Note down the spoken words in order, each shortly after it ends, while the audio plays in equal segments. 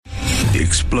The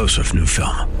explosive new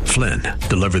film, Flynn,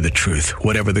 deliver the truth,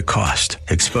 whatever the cost,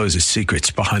 exposes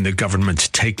secrets behind the government's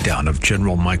takedown of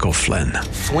General Michael Flynn.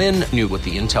 Flynn knew what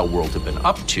the intel world had been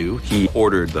up to. He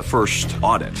ordered the first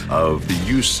audit of the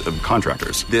use of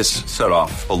contractors. This set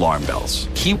off alarm bells.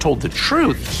 He told the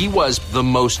truth. He was the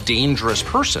most dangerous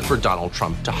person for Donald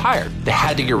Trump to hire. They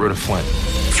had to get rid of Flynn.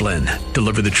 Flynn,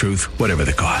 deliver the truth, whatever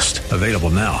the cost. Available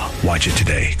now. Watch it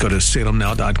today. Go to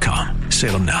salemnow.com.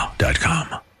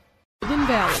 salemnow.com. Golden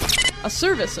Valley, a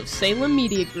service of Salem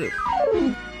Media Group.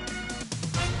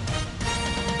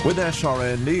 With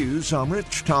SRN News, I'm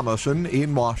Rich Thomason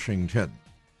in Washington.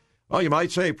 Well, you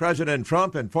might say President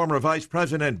Trump and former Vice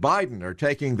President Biden are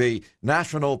taking the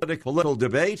national political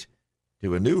debate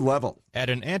to a new level. At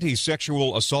an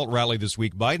anti-sexual assault rally this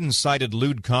week, Biden cited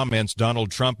lewd comments Donald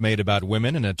Trump made about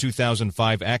women in a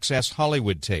 2005 Access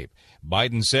Hollywood tape.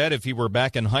 Biden said if he were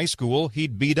back in high school,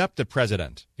 he'd beat up the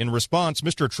president. In response,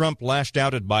 Mr. Trump lashed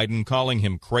out at Biden, calling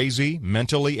him crazy,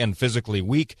 mentally and physically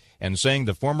weak, and saying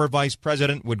the former vice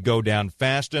president would go down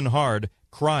fast and hard,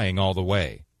 crying all the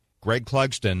way. Greg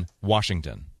Clugston,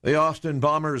 Washington. The Austin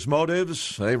bombers'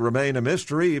 motives, they remain a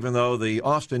mystery, even though the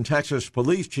Austin, Texas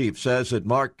police chief says that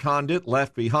Mark Condit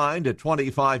left behind a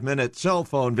 25-minute cell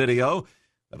phone video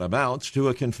that amounts to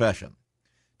a confession.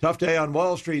 Tough day on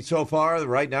Wall Street so far.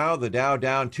 Right now, the Dow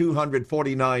down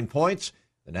 249 points.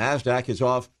 The NASDAQ is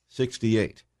off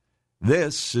 68.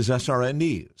 This is SRN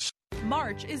News.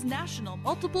 March is National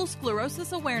Multiple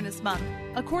Sclerosis Awareness Month.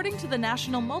 According to the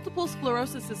National Multiple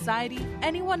Sclerosis Society,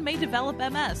 anyone may develop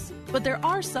MS, but there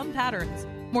are some patterns.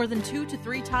 More than 2 to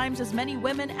 3 times as many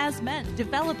women as men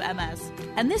develop MS,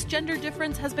 and this gender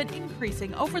difference has been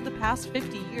increasing over the past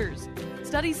 50 years.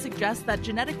 Studies suggest that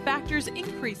genetic factors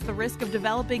increase the risk of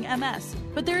developing MS,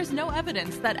 but there is no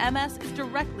evidence that MS is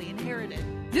directly inherited.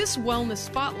 This Wellness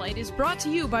Spotlight is brought to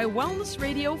you by Wellness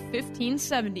Radio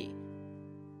 1570.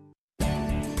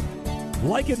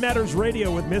 Like It Matters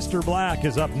Radio with Mr. Black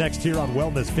is up next here on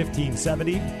Wellness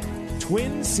 1570.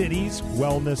 Twin Cities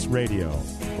Wellness Radio,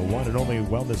 the one and only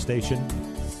wellness station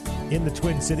in the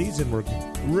Twin Cities, and we're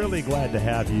really glad to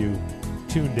have you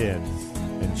tuned in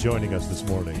and joining us this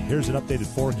morning. Here's an updated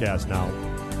forecast now.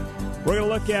 We're going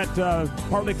to look at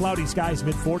partly cloudy skies,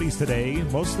 mid-40s today,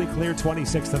 mostly clear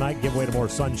 26 tonight, give way to more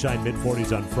sunshine,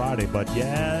 mid-40s on Friday, but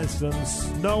yeah, some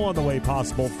snow on the way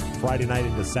possible Friday night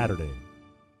into Saturday.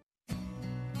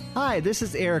 Hi, this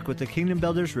is Eric with the Kingdom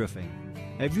Builders Roofing.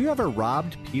 Have you ever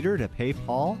robbed Peter to pay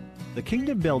Paul? The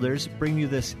Kingdom Builders bring you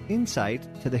this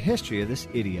insight to the history of this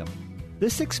idiom.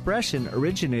 This expression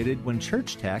originated when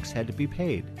church tax had to be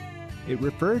paid. It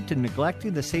referred to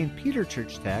neglecting the St. Peter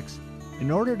church tax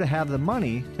in order to have the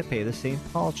money to pay the St.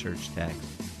 Paul church tax.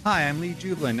 Hi, I'm Lee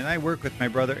Jublin, and I work with my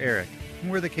brother Eric, and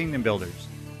we're the Kingdom Builders.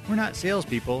 We're not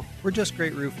salespeople, we're just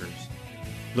great roofers.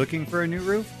 Looking for a new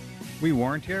roof? We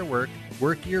warranty our work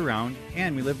year-round,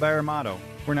 and we live by our motto,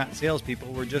 we're not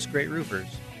salespeople, we're just great roofers.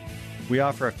 We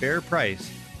offer a fair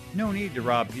price, no need to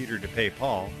rob Peter to pay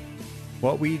Paul.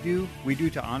 What we do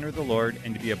to honor the Lord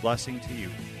and to be a blessing to you.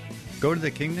 Go to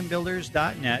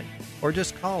thekingdombuilders.net or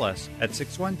just call us at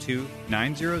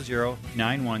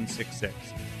 612-900-9166.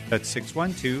 That's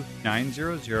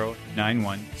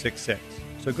 612-900-9166.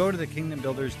 So go to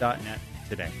thekingdombuilders.net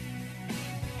today.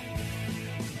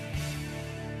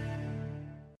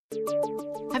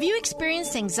 Have you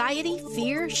experienced anxiety,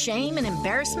 fear, shame, and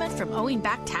embarrassment from owing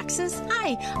back taxes?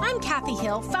 Hi, I'm Kathy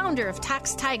Hill, founder of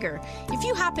Tax Tiger. If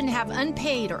you happen to have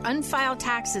unpaid or unfiled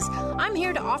taxes, I'm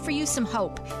here to offer you some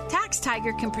hope. Tax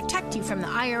Tiger can protect you from the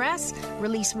IRS,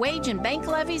 release wage and bank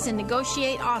levies, and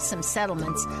negotiate awesome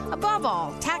settlements. Above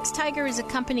all, Tax Tiger is a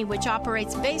company which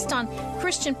operates based on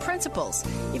Christian principles.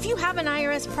 If you have an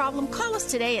IRS problem, call us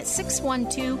today at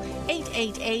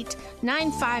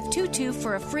 612-888-9522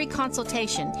 for a free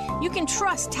consultation. You can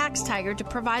trust Tax Tiger to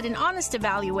provide an honest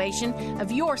evaluation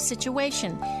of your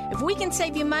situation. If we can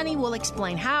save you money, we'll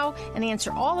explain how and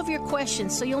answer all of your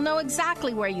questions so you'll know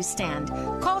exactly where you stand.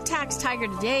 Call Tax Tiger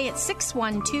today at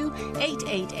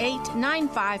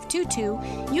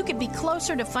 612-888-9522. You could be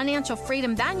closer to financial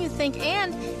freedom than you think,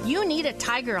 and you need a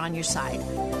tiger on your side.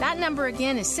 That number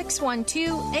again is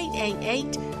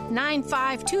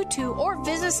 612-888-9522, or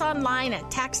visit us online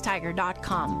at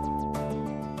taxtiger.com.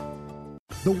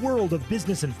 The world of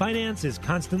business and finance is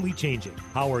constantly changing.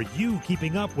 How are you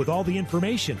keeping up with all the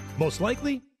information? Most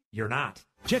likely, you're not.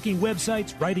 Checking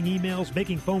websites, writing emails,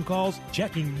 making phone calls,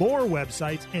 checking more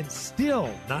websites, and still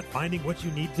not finding what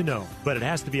you need to know. But it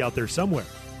has to be out there somewhere.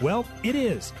 Well, it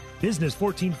is. Business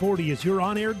 1440 is your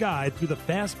on-air guide through the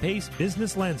fast-paced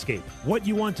business landscape. What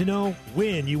you want to know,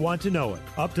 when you want to know it.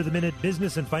 Up-to-the-minute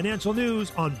business and financial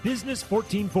news on Business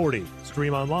 1440.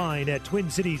 Stream online at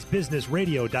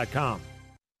TwinCitiesBusinessRadio.com.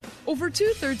 Over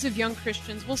 2/3 of young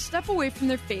Christians will step away from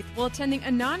their faith while attending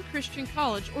a non-Christian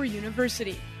college or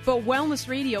university. But Wellness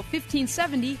Radio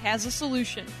 1570 has a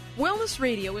solution. Wellness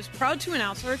Radio is proud to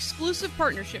announce our exclusive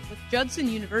partnership with Judson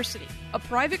University, a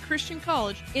private Christian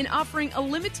college, in offering a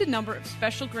limited number of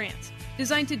special grants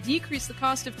designed to decrease the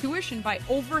cost of tuition by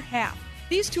over half.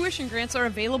 These tuition grants are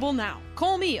available now.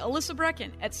 Call me, Alyssa Brecken,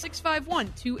 at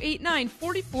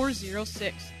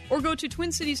 651-289-4406 or go to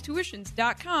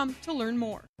TwinCitiesTuitions.com to learn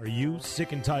more. Are you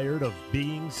sick and tired of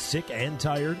being sick and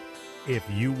tired? If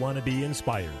you want to be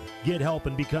inspired, get help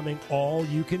in becoming all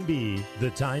you can be,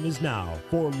 the time is now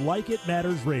for Like It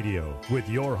Matters Radio with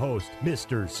your host,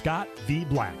 Mr. Scott V.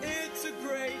 Black. It's a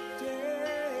great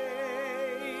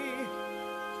day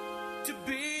to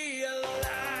be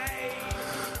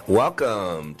alive.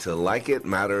 Welcome to Like It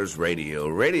Matters Radio.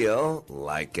 Radio,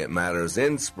 like it matters,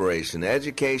 inspiration,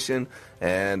 education,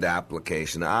 and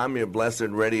application. I'm your blessed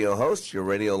radio host, your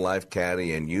radio life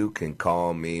caddy, and you can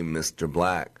call me Mr.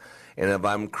 Black. And if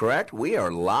I'm correct, we are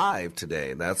live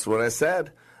today. That's what I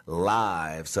said,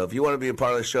 live. So if you want to be a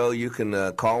part of the show, you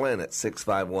can call in at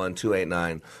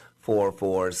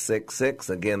 651-289-4466.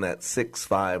 Again, that's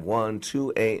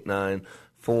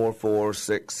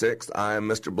 651-289-4466. I am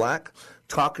Mr. Black,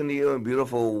 talking to you in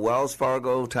beautiful Wells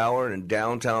Fargo Tower in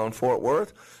downtown Fort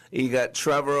Worth. You got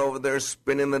Trevor over there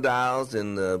spinning the dials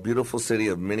in the beautiful city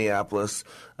of Minneapolis,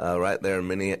 right there in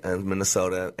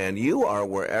Minnesota. And you are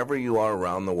wherever you are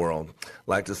around the world. I'd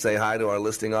like to say hi to our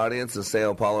listening audience in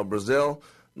Sao Paulo, Brazil.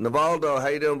 Navaldo, how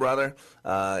you doing, brother?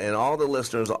 And all the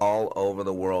listeners all over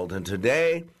the world. And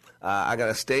today, I got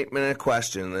a statement and a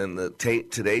question. And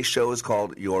today's show is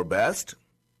called Your Best.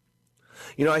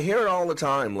 You know, I hear it all the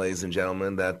time, ladies and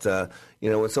gentlemen, that,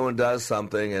 when someone does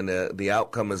something and the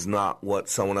outcome is not what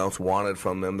someone else wanted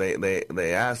from them,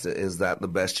 they ask, is that the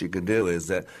best you could do? Is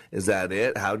that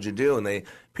it? How'd you do? And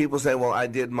people say, well, I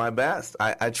did my best.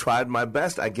 I tried my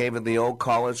best. I gave it the old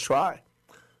college try.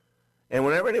 And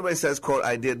whenever anybody says, quote,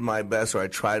 I did my best or I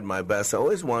tried my best, I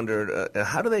always wondered,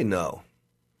 how do they know?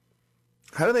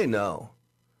 How do they know?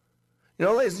 You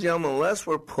know, ladies and gentlemen, unless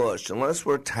we're pushed, unless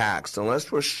we're taxed,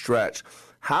 unless we're stretched,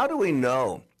 how do we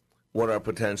know what our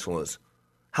potential is?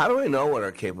 How do we know what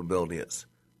our capability is?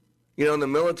 You know, in the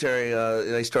military,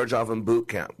 they start you off in boot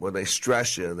camp where they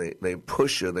stress you, they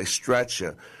push you, they stretch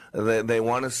you. They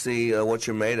want to see what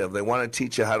you're made of. They want to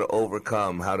teach you how to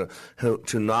overcome, how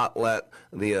to not let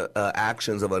the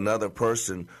actions of another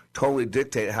person totally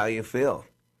dictate how you feel.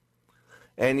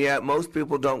 And yet most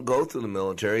people don't go through the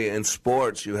military. In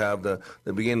sports, you have the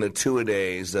beginning of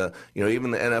two-a-days.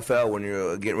 Even the NFL, when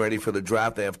you're getting ready for the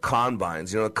draft, they have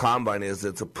combines. You know what a combine is?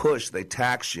 It's a push. They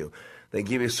tax you. They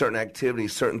give you certain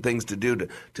activities, certain things to do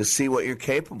to see what you're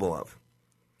capable of.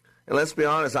 And let's be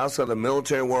honest, outside the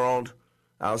military world,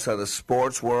 outside the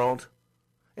sports world,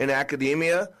 in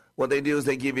academia, what they do is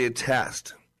they give you a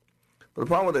test. But the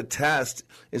problem with a test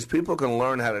is people can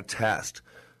learn how to test.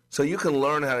 So you can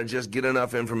learn how to just get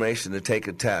enough information to take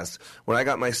a test. When I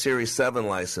got my Series 7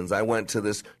 license, I went to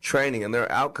this training, and their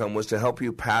outcome was to help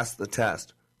you pass the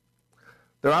test.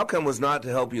 Their outcome was not to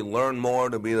help you learn more,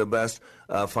 to be the best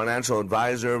financial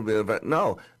advisor.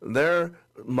 No, their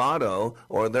motto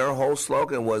or their whole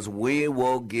slogan was, we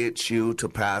will get you to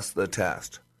pass the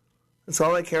test. That's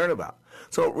all they cared about.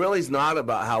 So it really is not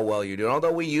about how well you do.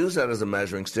 Although we use that as a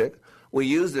measuring stick. We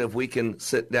use it if we can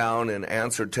sit down and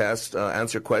answer tests,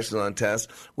 answer questions on tests.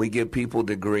 We give people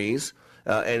degrees.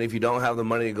 And if you don't have the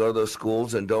money to go to those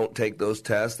schools and don't take those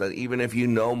tests, that even if you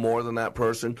know more than that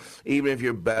person, even if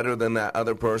you're better than that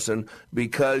other person,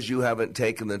 because you haven't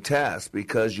taken the test,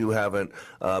 because you haven't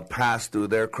passed through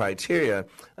their criteria,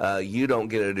 you don't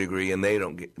get a degree and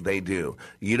they do.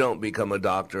 You don't become a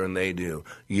doctor and they do.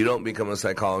 You don't become a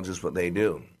psychologist, but they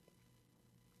do.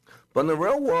 But in the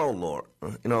real world, Lord,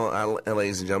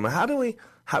 ladies and gentlemen, how do we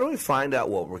find out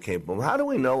what we're capable of? How do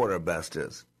we know what our best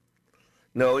is?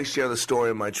 I always share the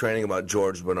story in my training about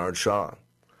George Bernard Shaw.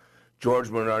 George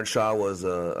Bernard Shaw was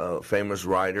a famous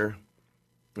writer,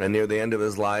 and near the end of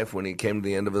his life, when he came to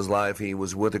the end of his life, he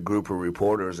was with a group of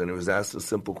reporters, and he was asked a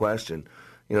simple question.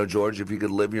 George, if you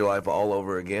could live your life all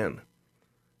over again,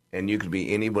 and you could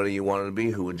be anybody you wanted to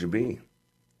be, who would you be?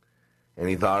 And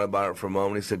he thought about it for a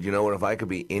moment. He said, you know what, if I could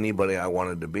be anybody I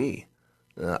wanted to be,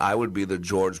 I would be the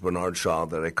George Bernard Shaw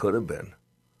that I could have been.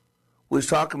 was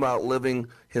talking about living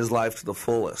his life to the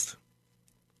fullest,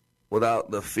 without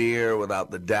the fear,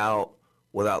 without the doubt,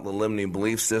 without the limiting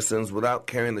belief systems, without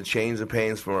carrying the chains of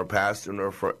pains from our past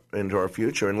into our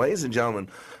future. And ladies and gentlemen,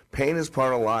 pain is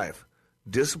part of life.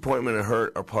 Disappointment and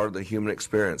hurt are part of the human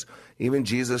experience. Even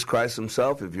Jesus Christ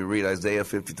himself, if you read Isaiah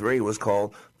 53, was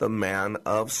called the man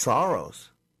of sorrows.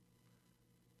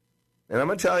 And I'm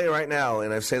going to tell you right now,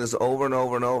 and I've said this over and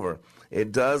over and over,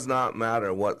 it does not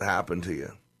matter what happened to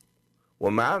you.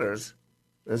 What matters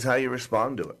is how you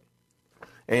respond to it.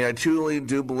 And I truly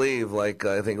do believe, like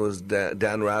I think it was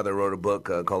Dan Rather wrote a book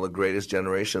called The Greatest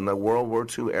Generation, the World War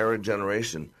II era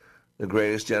generation, the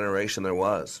greatest generation there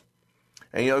was.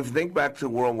 And, if you think back to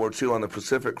World War II on the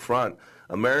Pacific Front,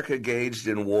 America engaged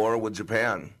in war with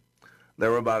Japan.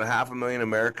 There were about 500,000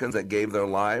 Americans that gave their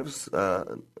lives,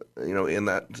 in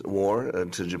that war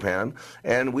to Japan.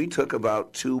 And we took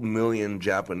about 2 million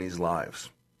Japanese lives.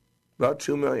 About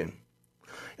 2 million.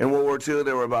 In World War II,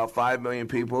 there were about 5 million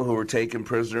people who were taken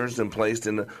prisoners and placed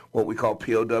in what we call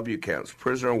POW camps,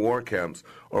 prisoner of war camps,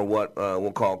 or what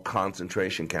we'll call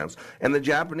concentration camps. And the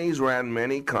Japanese ran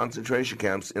many concentration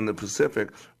camps in the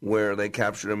Pacific where they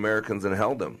captured Americans and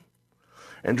held them.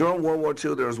 And during World War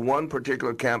II, there was one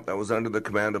particular camp that was under the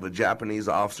command of a Japanese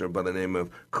officer by the name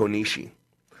of Konishi.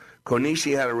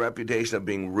 Konishi had a reputation of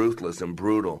being ruthless and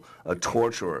brutal, a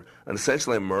torturer, and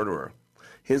essentially a murderer.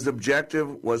 His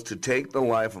objective was to take the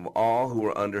life of all who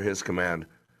were under his command.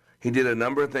 He did a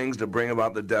number of things to bring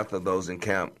about the death of those in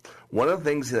camp. One of the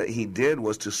things that he did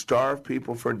was to starve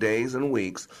people for days and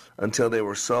weeks until they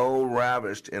were so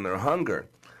ravished in their hunger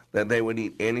that they would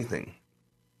eat anything.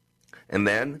 And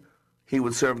then he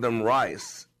would serve them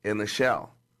rice in the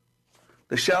shell.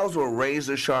 The shells were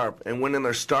razor sharp, and when in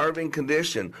their starving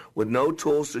condition, with no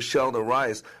tools to shell the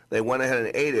rice, they went ahead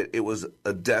and ate it, it was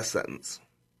a death sentence.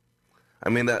 I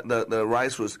mean, the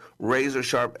rice was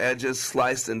razor-sharp edges,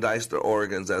 sliced and diced their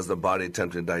organs as the body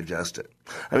attempted to digest it.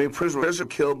 I mean, prisoners were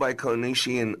killed by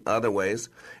Konishi in other ways,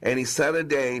 and he set a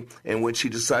day in which he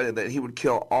decided that he would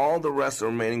kill all the rest of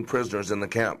the remaining prisoners in the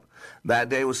camp. That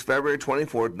day was February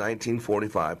 24th,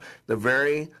 1945, the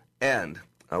very end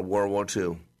of World War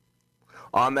II.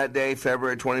 On that day,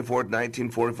 February 24th,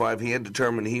 1945, he had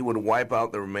determined he would wipe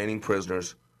out the remaining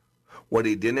prisoners. What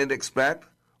he didn't expect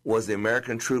was the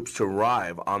American troops to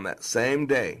arrive on that same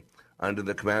day under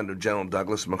the command of General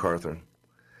Douglas MacArthur.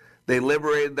 They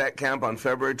liberated that camp on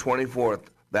February 24th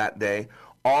that day.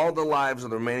 All the lives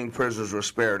of the remaining prisoners were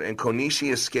spared, and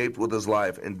Konishi escaped with his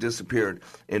life and disappeared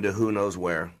into who knows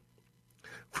where.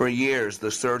 For years, the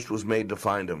search was made to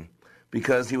find him,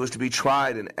 because he was to be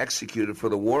tried and executed for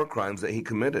the war crimes that he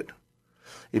committed.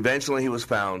 Eventually, he was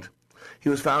found. He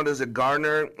was found as a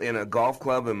gardener in a golf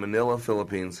club in Manila,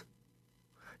 Philippines.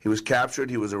 He was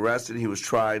captured, he was arrested, he was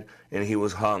tried, and he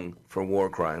was hung for war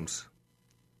crimes.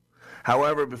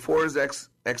 However, before his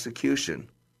execution,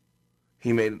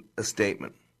 he made a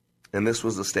statement, and this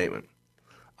was the statement: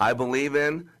 "I believe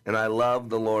in and I love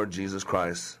the Lord Jesus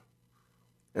Christ."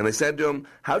 And they said to him,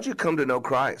 "How'd you come to know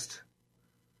Christ?"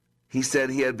 He said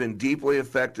he had been deeply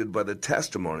affected by the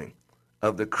testimony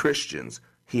of the Christians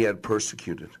he had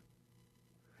persecuted.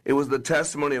 It was the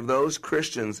testimony of those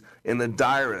Christians in the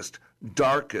direst,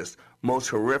 darkest, most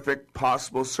horrific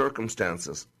possible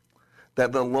circumstances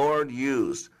that the Lord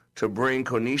used to bring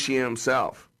Konishi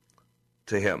himself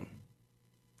to him.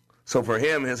 So for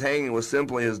him, his hanging was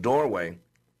simply his doorway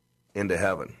into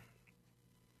heaven.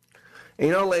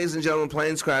 And ladies and gentlemen,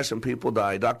 planes crash and people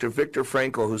die. Dr. Viktor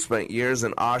Frankl, who spent years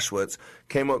in Auschwitz,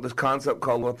 came up with this concept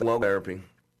called logotherapy.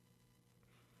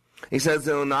 He says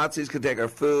the Nazis could take our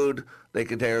food, they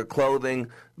could take our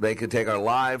clothing, they could take our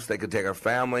lives, they could take our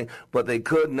family, but they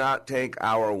could not take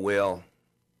our will.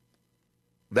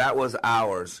 That was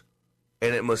ours,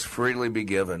 and it must freely be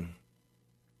given.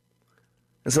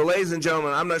 And so, ladies and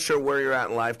gentlemen, I'm not sure where you're at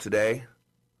in life today.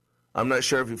 I'm not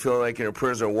sure if you feel like you're in a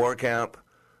prisoner of war camp.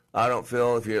 I don't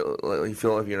feel if you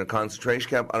feel if you're in a concentration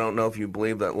camp. I don't know if you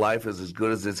believe that life is as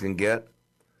good as it can get.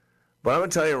 But I'm going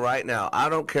to tell you right now, I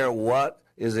don't care what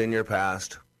is in your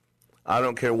past. I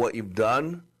don't care what you've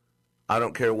done. I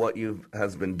don't care what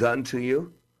has been done to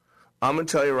you. I'm going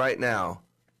to tell you right now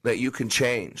that you can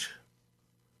change.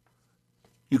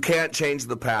 You can't change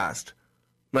the past.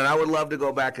 Man, I would love to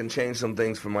go back and change some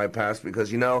things from my past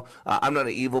because, I'm not an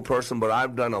evil person, but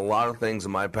I've done a lot of things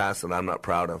in my past that I'm not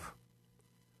proud of.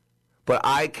 But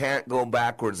I can't go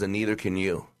backwards, and neither can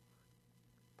you.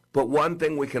 But one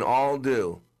thing we can all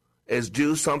do is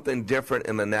do something different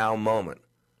in the now moment.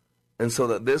 And so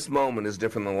that this moment is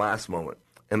different than the last moment.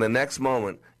 And the next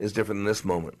moment is different than this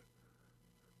moment.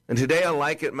 And today on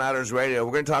Like It Matters Radio,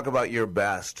 we're going to talk about your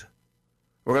best.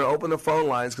 We're going to open the phone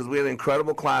lines because we had an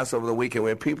incredible class over the weekend. We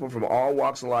had people from all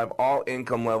walks of life, all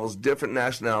income levels, different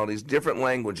nationalities, different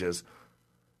languages.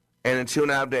 And in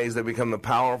 2.5 days, they become the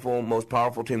most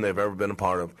powerful team they've ever been a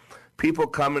part of. People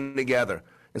coming together.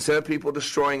 Instead of people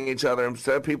destroying each other,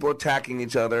 instead of people attacking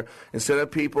each other, instead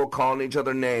of people calling each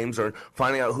other names or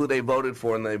finding out who they voted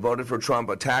for and they voted for Trump,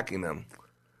 attacking them.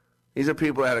 These are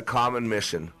people that had a common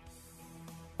mission.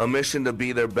 A mission to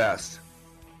be their best.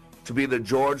 To be the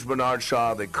George Bernard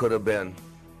Shaw they could have been.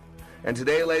 And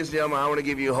today, ladies and gentlemen, I want to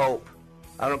give you hope.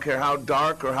 I don't care how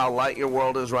dark or how light your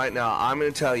world is right now. I'm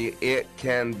going to tell you it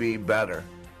can be better.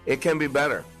 It can be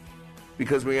better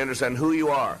because we understand who you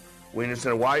are. We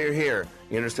understand why you're here.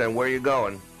 You understand where you're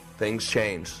going. Things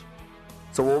change.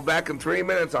 So we'll be back in 3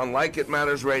 minutes on Like It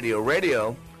Matters Radio.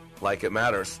 Radio, like it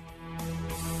matters.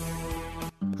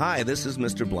 Hi, this is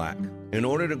Mr. Black. In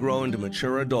order to grow into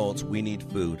mature adults, we need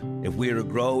food. If we are to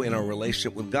grow in our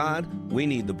relationship with God, we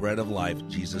need the bread of life,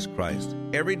 Jesus Christ.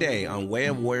 Every day on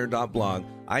wayofwarrior.blog,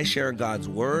 I share God's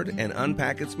Word and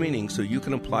unpack its meaning so you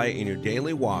can apply it in your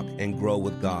daily walk and grow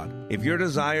with God. If your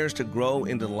desire is to grow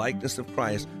into the likeness of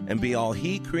Christ and be all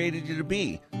He created you to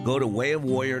be, go to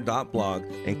wayofwarrior.blog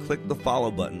and click the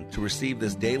follow button to receive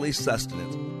this daily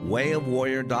sustenance.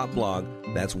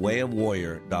 Wayofwarrior.blog, that's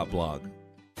wayofwarrior.blog.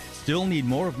 Still need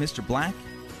more of Mr. Black?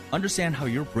 Understand how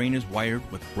your brain is wired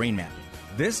with brain mapping.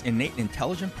 This innate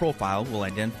intelligent profile will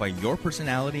identify your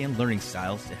personality and learning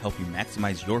styles to help you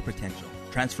maximize your potential.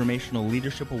 Transformational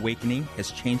Leadership Awakening has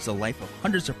changed the life of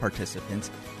hundreds of participants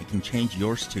and can change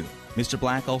yours too. Mr.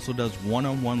 Black also does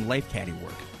one-on-one life caddy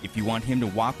work. If you want him to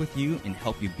walk with you and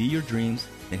help you be your dreams,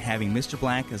 then having Mr.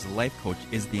 Black as a life coach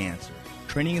is the answer.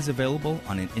 Training is available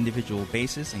on an individual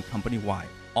basis and company-wide,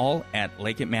 all at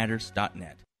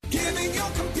lakeitmatters.net. Giving your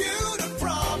computer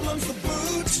problems the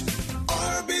boot.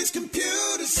 Arby's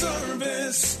Computer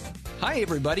Service. Hi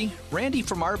everybody, Randy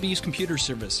from RB's Computer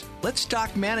Service. Let's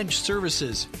talk managed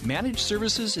services. Managed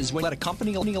services is when you let a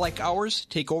company like ours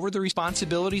take over the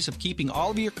responsibilities of keeping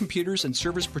all of your computers and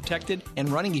servers protected and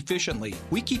running efficiently.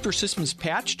 We keep your systems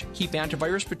patched, keep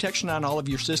antivirus protection on all of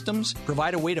your systems,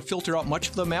 provide a way to filter out much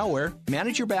of the malware,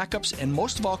 manage your backups, and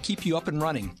most of all keep you up and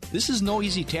running. This is no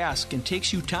easy task and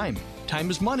takes you time. Time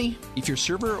is money. If your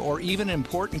server or even an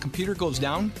important computer goes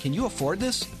down, can you afford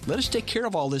this? Let us take care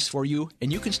of all this for you,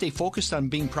 and you can stay focused on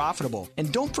being profitable. And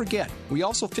don't forget, we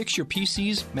also fix your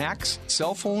PCs, Macs,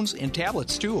 cell phones, and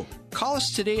tablets too. Call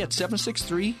us today at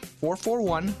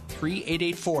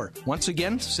 763-441-3884. Once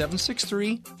again,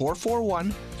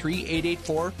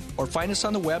 763-441-3884, or find us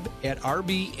on the web at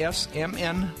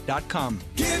rbsmn.com.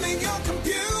 Giving your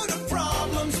computer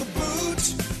problems the boot.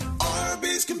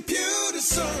 Arby's Computer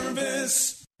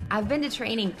Service. I've been to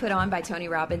training put on by Tony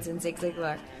Robbins and Zig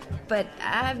Ziglar, but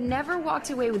I've never walked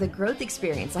away with a growth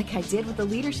experience like I did with the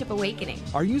Leadership Awakening.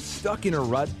 Are you stuck in a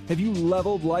rut? Have you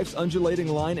leveled life's undulating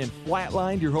line and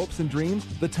flatlined your hopes and dreams?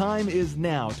 The time is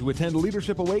now to attend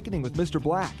Leadership Awakening with Mr.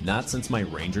 Black. Not since my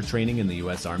Ranger training in the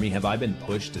U.S. Army have I been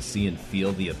pushed to see and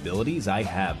feel the abilities I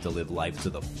have to live life to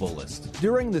the fullest.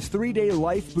 During this 3-day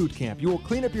life boot camp, you will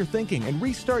clean up your thinking and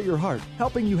restart your heart,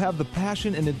 helping you have the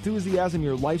passion and enthusiasm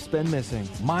your life's been missing.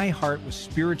 My heart was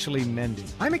spiritually mended.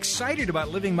 I'm excited about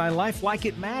living my life like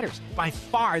it matters. By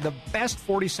far the best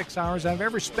 46 hours I've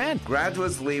ever spent.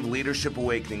 Graduates leave Leadership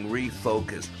Awakening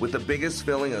refocused with the biggest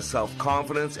feeling of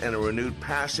self-confidence and a renewed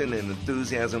passion and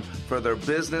enthusiasm for their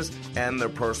business and their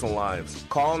personal lives.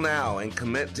 Call now and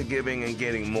commit to giving and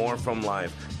getting more from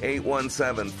life.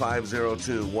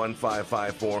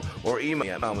 817-502-1554 or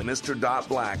email me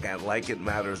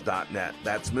Mr.Black@likeitmatters.net.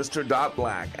 That's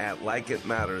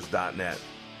Mr.Black@likeitmatters.net.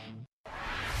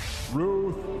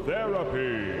 Truth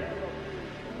Therapy.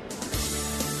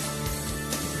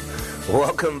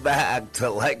 Welcome back to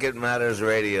Like It Matters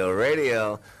Radio.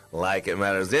 Radio, like it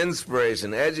matters.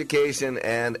 Inspiration, education,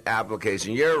 and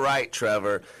application. You're right,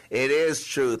 Trevor. It is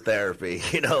truth therapy.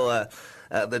 You know,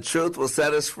 the truth will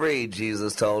set us free,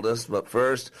 Jesus told us. But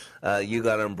first, you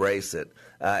got to embrace it.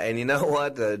 And you know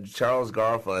what? Charles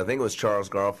Garfield, I think it was Charles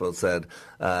Garfield, said,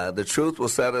 the truth will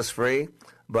set us free,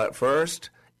 but first,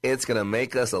 it's going to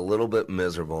make us a little bit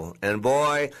miserable. And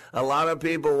boy, a lot of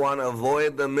people want to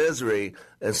avoid the misery,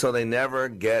 and so they never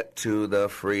get to the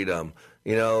freedom.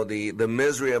 You know, the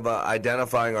misery of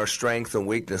identifying our strengths and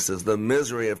weaknesses, the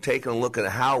misery of taking a look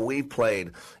at how we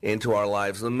played into our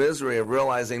lives, the misery of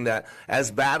realizing that as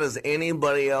bad as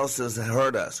anybody else has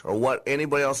hurt us or what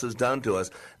anybody else has done to us,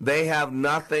 they have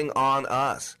nothing on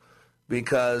us.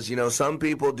 because, you know, some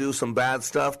people do some bad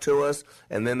stuff to us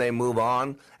and then they move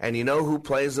on. And you know who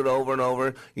plays it over and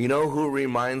over? You know who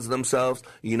reminds themselves?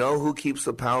 You know who keeps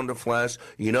the pound of flesh?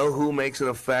 You know who makes it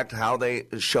affect how they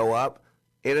show up?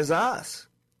 It is us.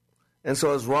 And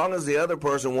so as wrong as the other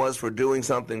person was for doing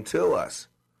something to us,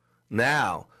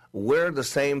 now we're the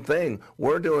same thing.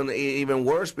 We're doing even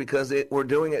worse because we're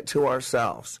doing it to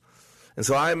ourselves. And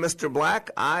so I'm Mr.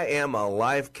 Black. I am a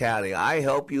life caddy. I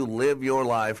help you live your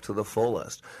life to the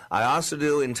fullest. I also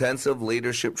do intensive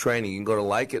leadership training. You can go to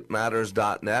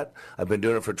likeitmatters.net. I've been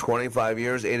doing it for 25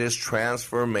 years. It is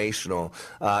transformational.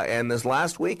 And this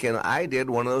last weekend, I did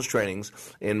one of those trainings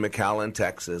in McAllen,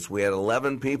 Texas. We had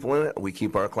 11 people in it. We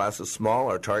keep our classes small.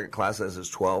 Our target class is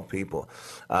 12 people.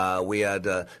 We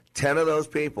had 10 of those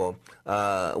people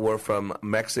were from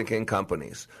Mexican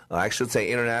companies. I should say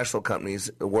international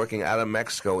companies working out of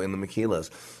Mexico in the Maquilas.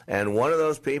 And one of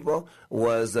those people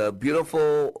was a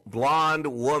beautiful blonde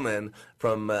woman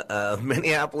from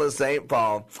Minneapolis, St.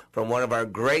 Paul, from one of our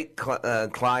great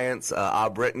clients,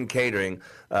 Britton Catering.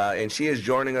 And she is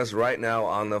joining us right now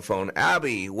on the phone.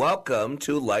 Abby, welcome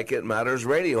to Like It Matters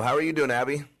Radio. How are you doing,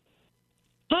 Abby?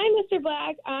 Hi, Mr.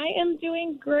 Black. I am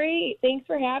doing great. Thanks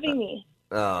for having me.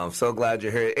 Oh, I'm so glad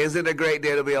you're here. Is it a great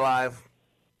day to be alive?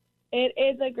 It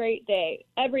is a great day.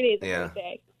 Every day is a great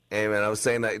day. Amen. I was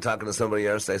saying that talking to somebody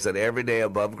yesterday. I said every day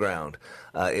above ground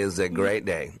is a great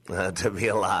day to be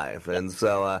alive. And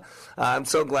so I'm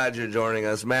so glad you're joining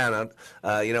us. Man,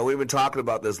 you know, we've been talking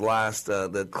about this last,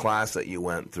 the class that you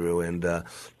went through, and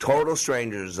total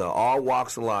strangers, all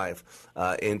walks of life,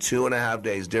 in 2.5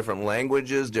 days, different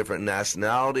languages, different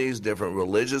nationalities, different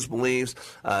religious beliefs,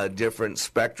 different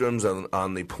spectrums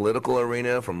on the political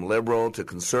arena, from liberal to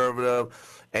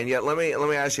conservative. And yet, let me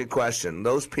ask you a question.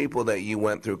 Those people that you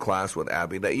went through class with,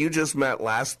 Abby, that you just met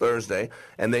last Thursday,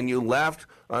 and then you left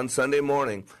on Sunday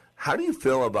morning, how do you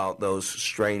feel about those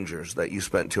strangers that you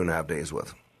spent 2.5 days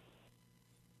with?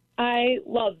 I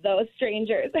love those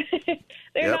strangers.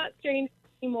 They're not strangers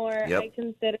anymore. Yep. I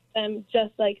consider them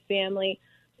just like family.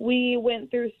 We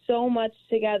went through so much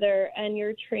together, and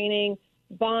your training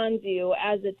bonds you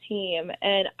as a team,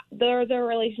 and those are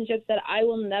relationships that I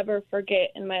will never forget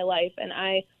in my life, and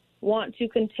I want to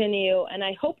continue, and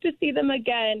I hope to see them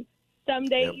again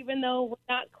someday, even though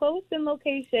we're not close in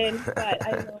location, but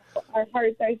I know our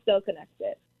hearts are still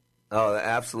connected. Oh,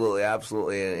 absolutely,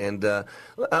 absolutely,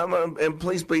 and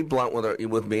please be blunt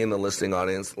with me in the listening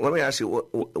audience. Let me ask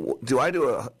you: do I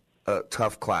do a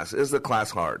tough class? Is the class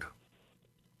hard?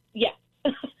 Yes.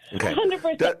 Okay.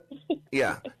 100%.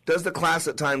 Yeah. Does the class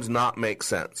at times not make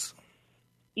sense?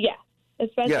 Yeah,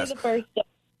 especially the first day.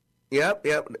 Yep.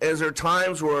 Is there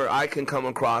times where I can come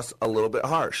across a little bit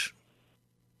harsh?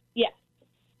 Yes.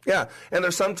 Yeah, and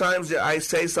there's sometimes I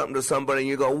say something to somebody and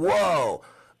you go, whoa,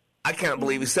 I can't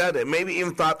believe you said it. Maybe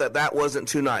even thought that wasn't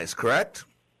too nice, correct?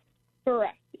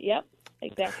 Correct. Yep,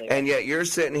 exactly. And yet you're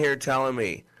sitting here telling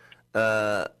me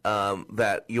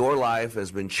that your life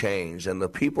has been changed, and the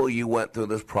people you went through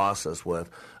this process with,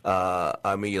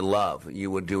 you love, you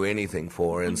would do anything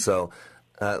for. And so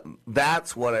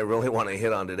that's what I really want to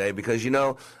hit on today, because,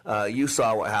 you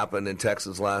saw what happened in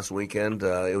Texas last weekend.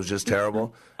 It was just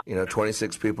terrible.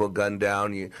 26 people gunned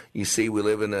down. You see we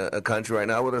live in a country right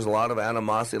now where there's a lot of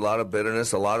animosity, a lot of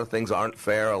bitterness, a lot of things aren't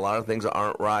fair, a lot of things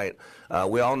aren't right.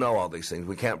 We all know all these things.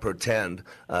 We can't pretend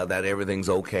that everything's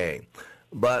okay.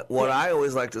 But what I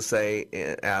always like to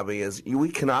say, Abby, is we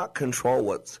cannot control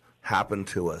what's happened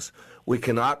to us. We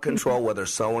cannot control whether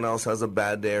someone else has a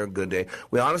bad day or a good day.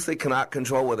 We honestly cannot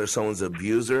control whether someone's an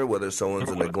abuser, whether someone's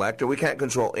a neglector. We can't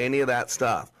control any of that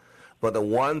stuff. But the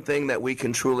one thing that we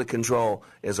can truly control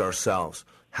is ourselves,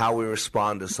 how we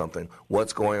respond to something,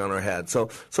 what's going on in our head. So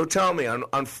tell me,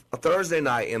 on Thursday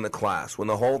night in the class, when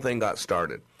the whole thing got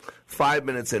started, 5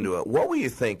 minutes into it, what were you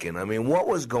thinking? I mean, what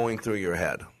was going through your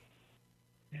head?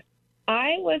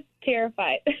 I was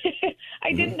terrified.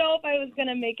 I didn't know if I was going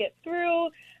to make it through.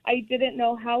 I didn't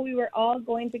know how we were all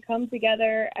going to come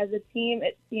together as a team.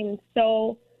 It seemed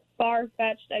so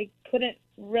far-fetched. I couldn't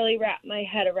really wrap my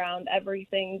head around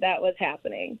everything that was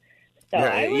happening. So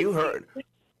you heard.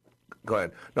 Go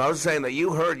ahead. No, I was saying that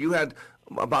you had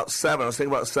about 7. I was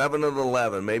thinking about 7 of the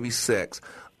 11, maybe 6.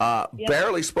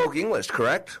 Barely spoke English,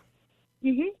 correct?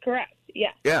 Correct.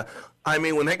 Yeah. Yeah. I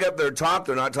mean, when they get up there to talk,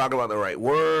 they're not talking about the right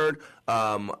word.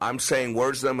 I'm saying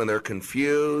words to them and they're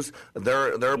confused.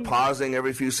 They're pausing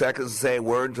every few seconds to say a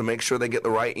word to make sure they get the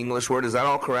right English word. Is that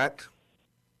all correct?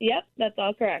 Yep, that's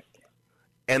all correct.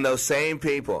 And those same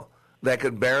people that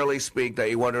could barely speak, that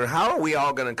you wonder, how are we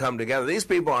all going to come together? These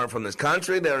people aren't from this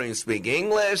country. They don't even speak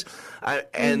English.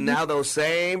 And now those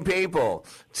same people,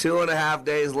 2.5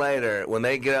 days later, when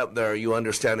they get up there, you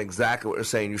understand exactly what they're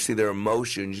saying. You see their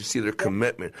emotions. You see their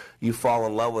commitment. You fall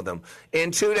in love with them.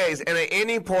 In 2 days, and at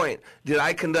any point, did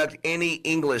I conduct any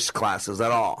English classes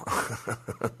at all?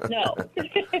 No.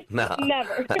 No.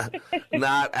 Never.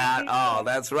 Not at all.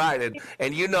 That's right.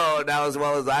 And you know it now as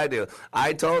well as I do.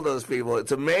 I told those people,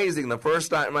 it's amazing. The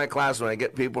first time in my class when I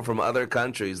get people from other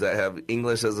countries that have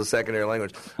English as a secondary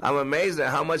language, I'm amazed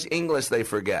at how much English they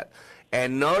forget.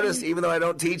 And notice, even though I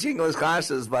don't teach English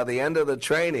classes, by the end of the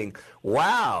training,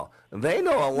 wow, they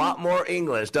know a lot more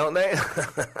English, don't they?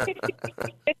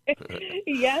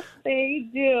 Yes, they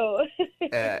do.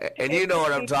 And you know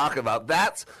what I'm talking about.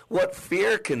 That's what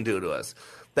fear can do to us.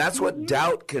 That's what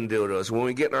doubt can do to us when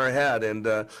we get in our head. And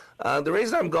the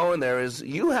reason I'm going there is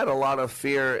you had a lot of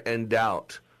fear and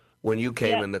doubt when you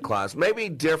came into class. Maybe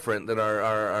different than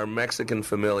our Mexican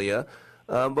familia,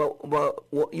 but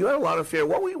you had a lot of fear.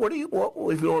 What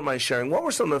if you don't mind sharing, what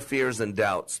were some of the fears and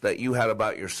doubts that you had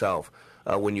about yourself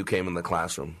when you came in the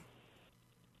classroom?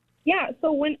 Yeah,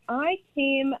 so when I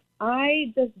came,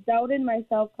 I just doubted my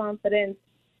self-confidence.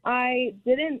 I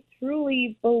didn't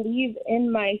truly believe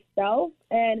in myself,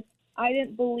 and I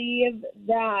didn't believe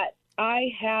that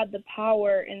I had the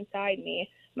power inside me.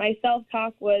 My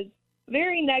self-talk was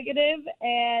very negative,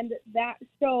 and that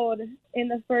showed in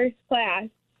the first class.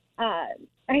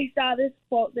 I saw this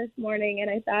quote this morning, and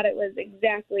I thought it was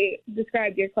exactly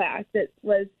described your class. It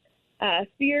was,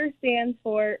 fear stands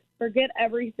for forget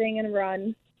everything and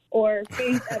run, or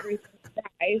face everything and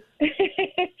rise.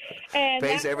 And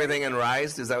face everything and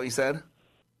rise? Is that what you said?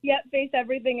 Yep, face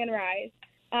everything and rise.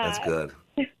 That's good.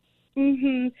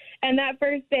 And that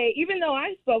first day, even though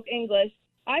I spoke English,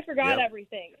 I forgot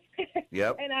everything.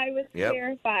 Yep. And I was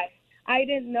terrified. I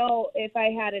didn't know if I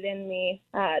had it in me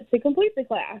to complete the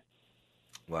class.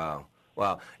 Wow.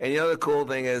 And the cool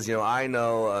thing is, I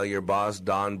know your boss,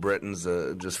 Dawn Britton's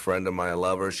just friend of mine. I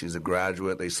love her. She's a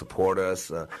graduate. They support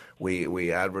us.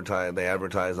 We advertise. They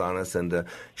advertise on us. And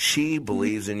she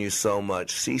believes in you so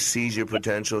much. She sees your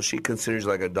potential. She considers you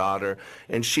like a daughter.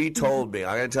 And she told me,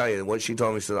 I got to tell you, what she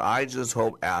told me, she said, I just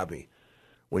hope Abby,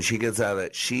 when she gets out of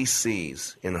it, she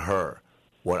sees in her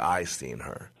what I see in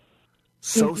her.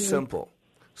 So simple.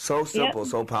 So simple,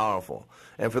 so powerful.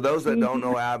 And for those that don't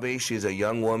know Abby, she's a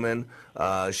young woman.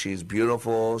 She's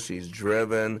beautiful. She's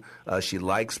driven. She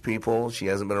likes people. She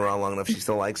hasn't been around long enough. She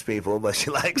still likes people, but she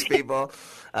likes people.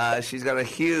 She's got a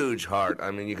huge heart.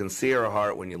 I mean, you can see her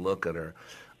heart when you look at her.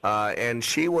 And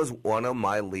she was one of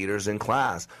my leaders in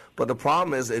class. But the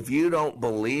problem is, if you don't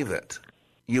believe it,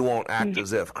 you won't act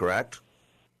as if, correct?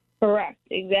 Correct,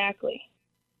 exactly.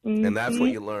 And that's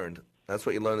what you learned. That's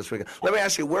what you learned this weekend. Let me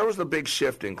ask you, where was the big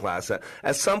shift in class?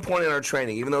 At some point in our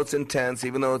training, even though it's intense,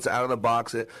 even though it's out of the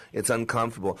box, it's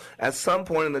uncomfortable, at some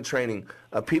point in the training,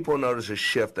 people notice a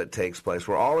shift that takes place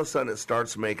where all of a sudden it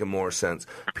starts making more sense.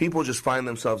 People just find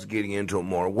themselves getting into it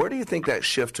more. Where do you think that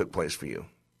shift took place for you?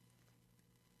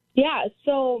 Yeah,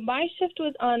 so my shift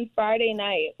was on Friday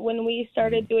night when we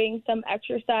started doing some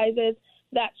exercises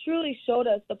that truly showed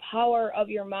us the power of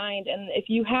your mind. And if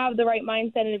you have the right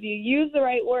mindset and if you use the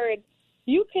right words,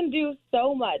 you can do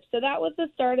so much. So that was the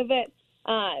start of it.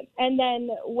 And then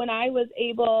when I was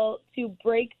able to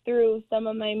break through some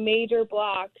of my major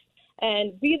blocks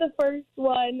and be the first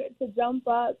one to jump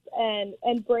up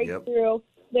and break through,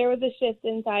 there was a shift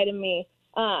inside of me.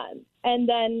 And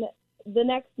then the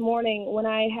next morning when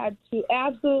I had to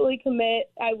absolutely commit,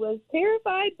 I was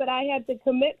terrified, but I had to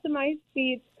commit to my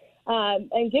speech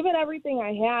and give it everything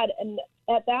I had. And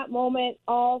at that moment,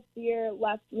 all fear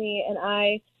left me, and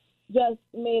I just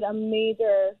made a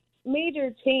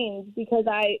major change because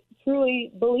I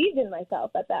truly believed in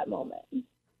myself at that moment.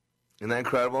 Isn't that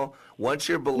incredible? Once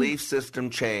your belief system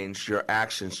changed, your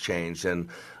actions changed. And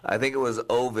I think it was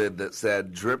Ovid that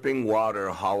said, dripping water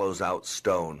hollows out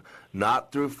stone,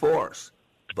 not through force,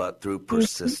 but through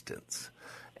persistence.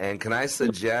 And can I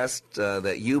suggest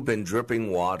that you've been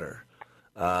dripping water,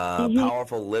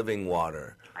 powerful living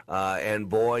water. And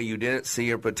boy, you didn't see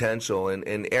your potential.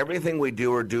 And everything we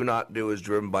do or do not do is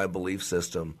driven by belief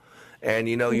system. And,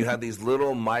 you have these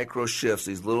little micro shifts,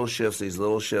 these little shifts.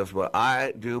 But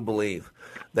I do believe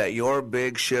that your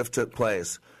big shift took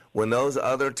place when those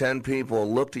other 10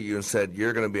 people looked at you and said,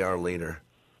 you're going to be our leader.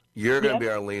 You're going to be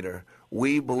our leader.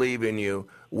 We believe in you.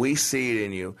 We see it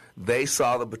in you. They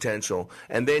saw the potential.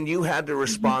 And then you had to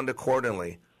respond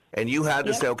accordingly. And you had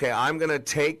to say, okay, I'm going to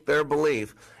take their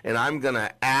belief and I'm going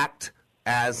to act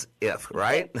as if,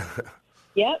 right?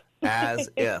 Yep. As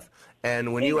if.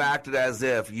 And when you acted as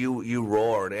if, you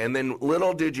roared. And then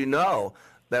little did you know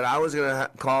that I was going to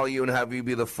call you and have you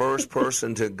be the first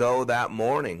person to go that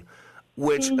morning,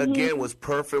 which, again, was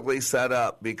perfectly set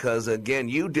up because, again,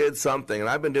 you did something. And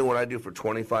I've been doing what I do for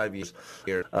 25 years.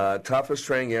 Toughest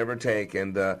training you ever take.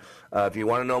 And if you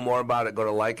want to know more about it, go to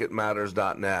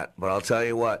likeitmatters.net. But I'll tell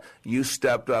you what, you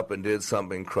stepped up and did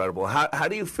something incredible. How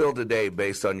do you feel today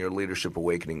based on your Leadership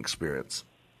Awakening experience?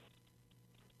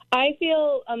 I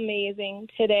feel amazing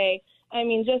today. I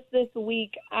mean, just this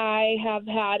week, I have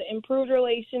had improved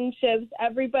relationships.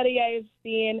 Everybody I've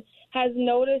seen has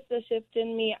noticed the shift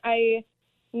in me. I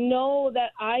know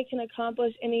that I can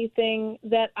accomplish anything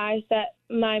that I set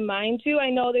my mind to. I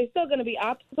know there's still going to be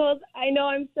obstacles. I know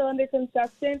I'm still under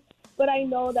construction, but I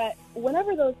know that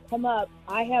whenever those come up,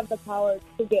 I have the power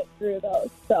to get through those.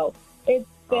 So it's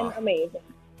been amazing.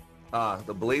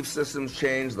 The belief system's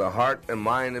changed, the heart and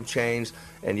mind have changed,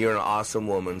 and you're an awesome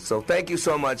woman. So thank you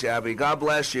so much, Abby. God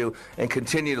bless you, and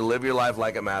continue to live your life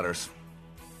like it matters.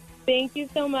 Thank you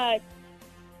so much.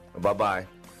 Bye-bye.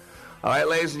 All right,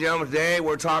 ladies and gentlemen, today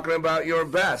we're talking about your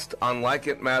best on Like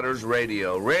It Matters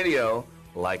Radio. Radio,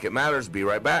 like it matters. Be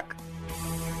right back.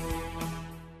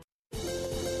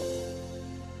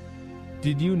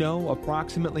 Did you know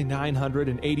approximately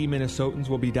 980 Minnesotans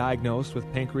will be diagnosed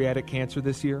with pancreatic cancer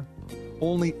this year?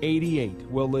 Only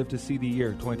 88 will live to see the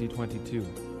year 2022.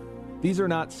 These are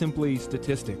not simply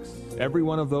statistics. Every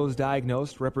one of those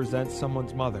diagnosed represents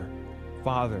someone's mother,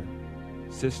 father,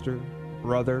 sister,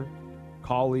 brother,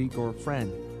 colleague, or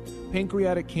friend.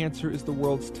 Pancreatic cancer is the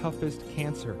world's toughest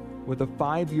cancer, with a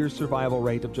 5-year survival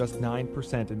rate of just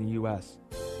 9% in the U.S.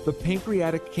 The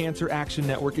Pancreatic Cancer Action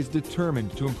Network is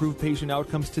determined to improve patient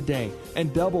outcomes today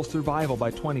and double survival by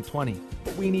 2020.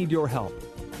 But we need your help.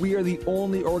 We are the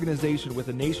only organization with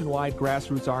a nationwide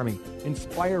grassroots army,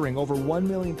 inspiring over 1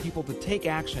 million people to take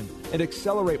action and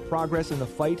accelerate progress in the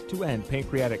fight to end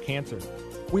pancreatic cancer.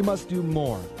 We must do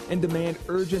more and demand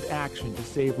urgent action to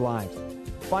save lives.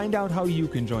 Find out how you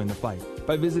can join the fight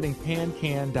by visiting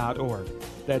pancan.org.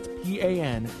 That's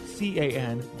PANCAN.org.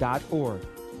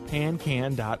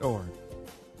 pancan.org.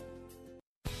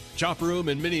 Chop Room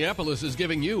in Minneapolis is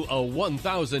giving you a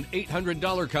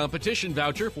 $1,800 competition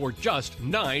voucher for just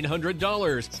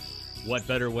 $900. What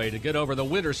better way to get over the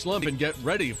winter slump and get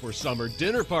ready for summer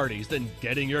dinner parties than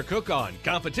getting your cook on,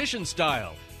 competition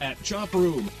style, at Chop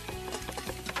Room?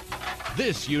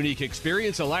 This unique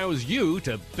experience allows you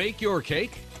to bake your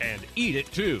cake and eat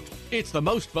it too. It's the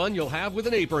most fun you'll have with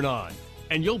an apron on,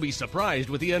 and you'll be surprised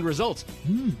with the end results.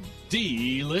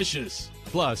 Delicious.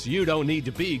 Plus, you don't need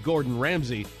to be Gordon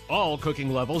Ramsay. All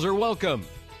cooking levels are welcome.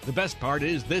 The best part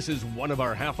is this is one of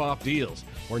our half-off deals.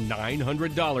 For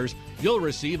 $900, you'll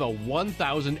receive a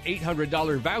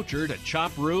 $1,800 voucher to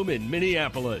Chop Room in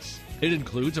Minneapolis. It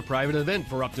includes a private event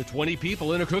for up to 20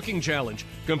 people in a cooking challenge,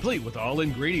 complete with all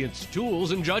ingredients,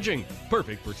 tools, and judging.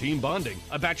 Perfect for team bonding,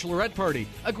 a bachelorette party,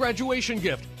 a graduation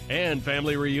gift, and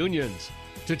family reunions.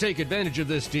 To take advantage of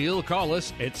this deal, call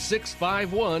us at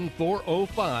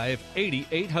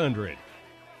 651-405-8800.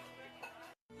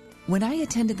 When I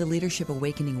attended the Leadership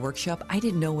Awakening workshop, I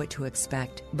didn't know what to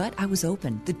expect, but I was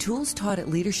open. The tools taught at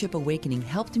Leadership Awakening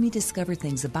helped me discover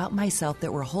things about myself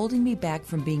that were holding me back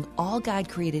from being all God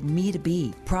created me to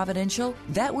be. Providential?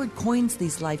 That word coins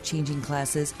these life-changing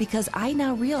classes because I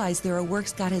now realize there are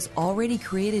works God has already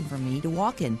created for me to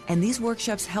walk in, and these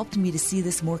workshops helped me to see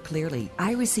this more clearly.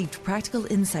 I received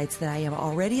practical insights that I am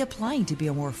already applying to be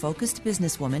a more focused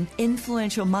businesswoman,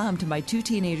 influential mom to my 2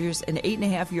 teenagers, an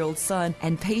 8.5-year-old son,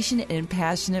 and patient and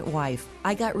passionate wife.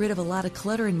 I got rid of a lot of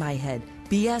clutter in my head.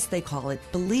 BS, they call it,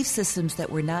 belief systems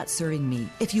that were not serving me.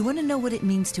 If you want to know what it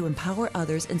means to empower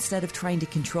others instead of trying to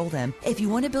control them, if you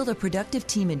want to build a productive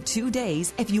team in 2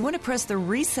 days, if you want to press the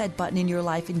reset button in your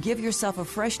life and give yourself a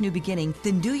fresh new beginning,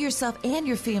 then do yourself and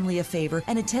your family a favor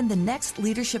and attend the next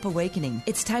Leadership Awakening.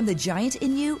 It's time the giant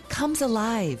in you comes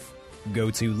alive.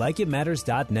 Go to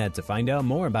likeitmatters.net to find out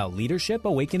more about Leadership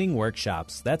Awakening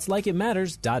workshops. That's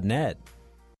likeitmatters.net.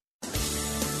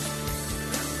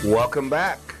 Welcome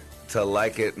back to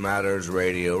Like It Matters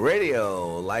Radio.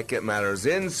 Radio, like it matters,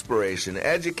 inspiration,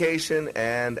 education,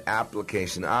 and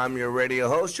application. I'm your radio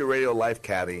host, your radio life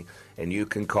caddy, and you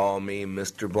can call me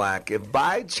Mr. Black. If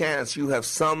by chance you have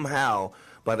somehow,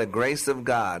 by the grace of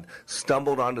God,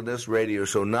 stumbled onto this radio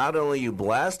show, not only are you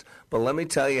blessed, But let me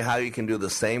tell you how you can do the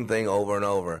same thing over and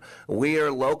over. We are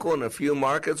local in a few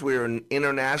markets. We are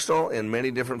international in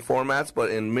many different formats. But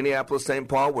in Minneapolis, St.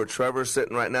 Paul, where Trevor's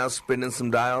sitting right now spinning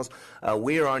some dials,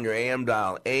 we are on your AM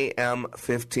dial, AM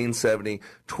 1570,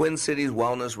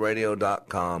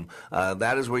 TwinCitiesWellnessRadio.com.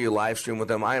 That is where you live stream with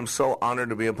them. I am so honored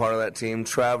to be a part of that team.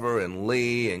 Trevor and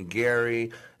Lee and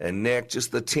Gary and Nick,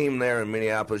 just the team there in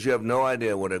Minneapolis. You have no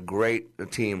idea what a great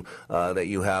team that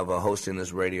you have hosting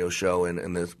this radio show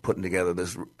and this, putting together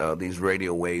these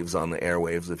radio waves on the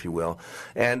airwaves, if you will.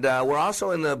 And we're also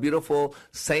in the beautiful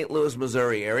St. Louis,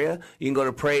 Missouri area. You can go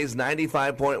to Praise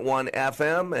 95.1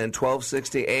 FM and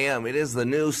 1260 AM. It is the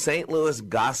new St. Louis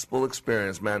Gospel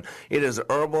Experience, man. It is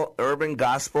urban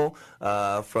gospel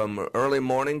from early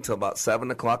morning till about 7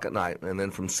 o'clock at night. And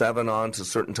then from 7 on to a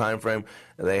certain time frame,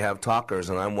 they have talkers,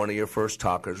 and I'm one of your first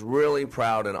talkers. Really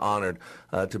proud and honored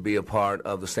to be a part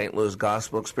of the St. Louis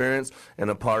Gospel Experience and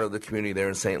a part of the community there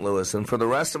in St. Louis. And for the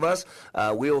rest of us,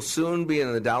 we will soon be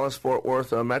in the Dallas-Fort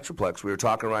Worth Metroplex. We were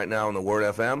talking right now on the Word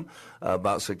FM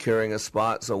about securing a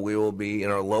spot, so we will be in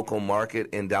our local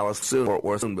market in Dallas-Fort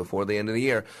Worth before the end of the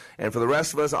year. And for the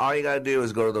rest of us, all you got to do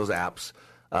is go to those apps.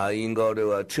 You can go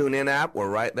to a TuneIn app. We're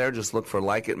right there. Just look for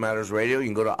Like It Matters Radio. You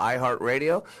can go to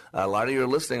iHeartRadio. A lot of you are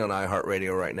listening on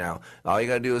iHeartRadio right now. All you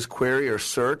got to do is query or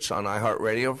search on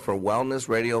iHeartRadio for Wellness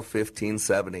Radio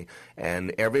 1570.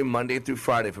 And every Monday through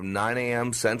Friday from 9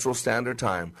 a.m. Central Standard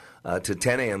Time to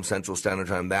 10 a.m. Central Standard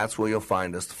Time, that's where you'll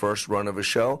find us, the first run of a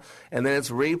show. And then it's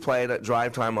replayed at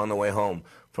drive time on the way home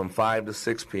from 5 to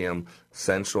 6 p.m.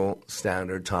 Central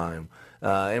Standard Time.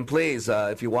 And please,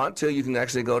 if you want to, you can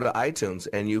actually go to iTunes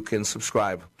and you can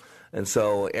subscribe. And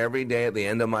so every day at the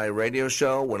end of my radio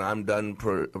show, when I'm done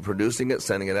producing it,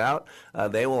 sending it out,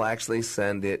 they will actually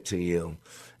send it to you.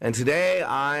 And today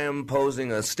I am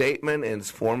posing a statement in the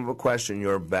form of a question,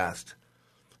 your best.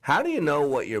 How do you know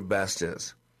what your best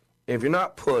is? If you're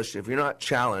not pushed, if you're not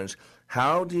challenged,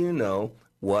 how do you know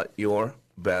what your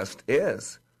best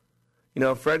is? You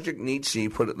know, Friedrich Nietzsche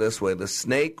put it this way: the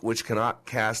snake which cannot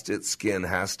cast its skin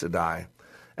has to die,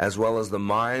 as well as the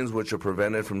minds which are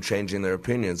prevented from changing their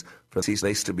opinions, for they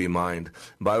cease to be mind.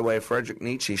 And by the way, Friedrich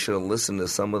Nietzsche should have listened to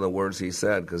some of the words he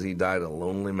said, because he died a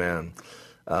lonely man.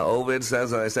 Ovid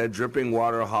says, as I said, dripping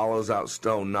water hollows out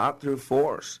stone, not through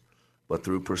force, but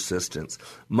through persistence.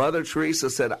 Mother Teresa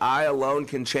said, I alone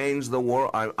can change the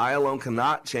world. I alone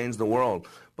cannot change the world,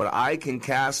 but I can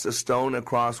cast a stone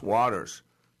across waters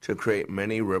to create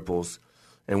many ripples.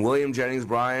 And William Jennings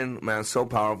Bryan, man, so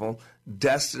powerful.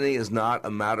 Destiny is not a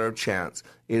matter of chance.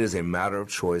 It is a matter of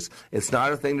choice. It's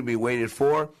not a thing to be waited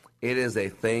for. It is a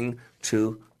thing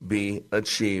to be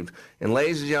achieved. And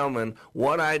ladies and gentlemen,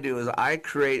 what I do is I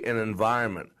create an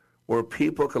environment where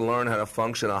people can learn how to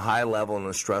function at a high level in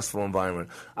a stressful environment.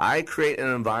 I create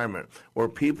an environment where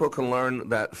people can learn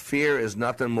that fear is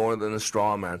nothing more than a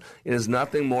straw man. It is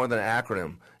nothing more than an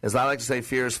acronym. As I like to say,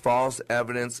 fear is false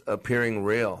evidence appearing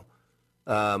real.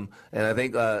 And I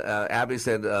think Abby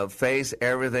said, face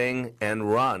everything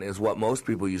and run is what most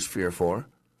people use fear for.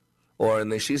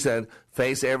 And she said,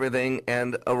 face everything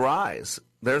and arise.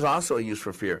 There's also a use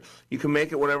for fear. You can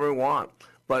make it whatever you want.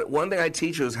 But one thing I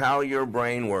teach you is how your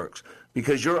brain works,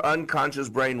 because your unconscious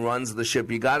brain runs the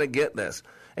ship. You got to get this.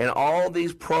 And all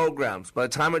these programs, by the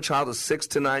time a child is 6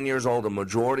 to 9 years old, the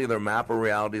majority of their map of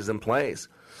reality is in place.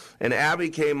 And Abby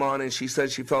came on and she said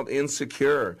she felt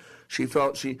insecure. She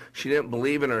felt she didn't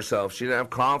believe in herself. She didn't have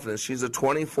confidence. She's a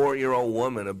 24-year-old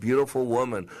woman, a beautiful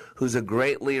woman, who's a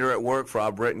great leader at work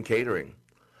for Britain Catering.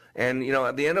 And, you know,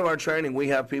 at the end of our training, we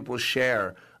have people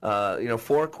share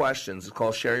 4 questions. It's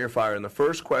called Share Your Fire. And the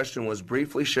first question was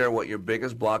briefly share what your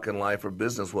biggest block in life or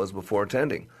business was before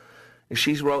attending. And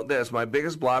she wrote this: my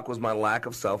biggest block was my lack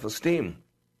of self-esteem.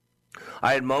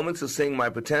 I had moments of seeing my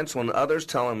potential and others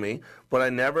telling me, but I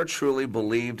never truly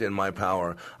believed in my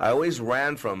power. I always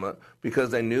ran from it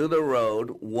because I knew the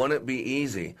road wouldn't be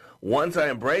easy. Once I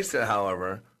embraced it,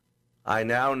 however, I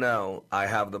now know I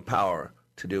have the power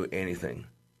to do anything.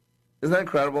 Isn't that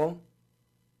incredible?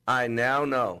 I now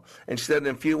know. And she said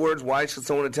in a few words, why should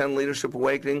someone attend Leadership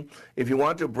Awakening? If you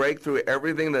want to break through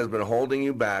everything that has been holding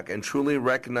you back and truly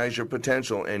recognize your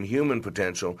potential and human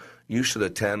potential, you should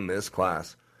attend this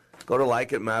class. Go to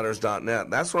likeitmatters.net.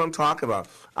 That's what I'm talking about.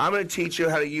 I'm going to teach you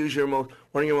how to use one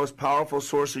of your most powerful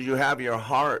sources you have, your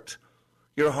heart.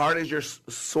 Your heart is your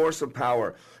source of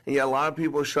power. And yet a lot of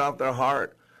people shut off their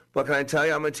heart. But can I tell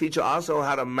you, I'm going to teach you also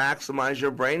how to maximize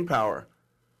your brain power.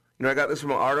 You know, I got this from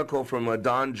an article from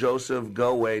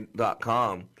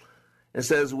DonJosephGoway.com. It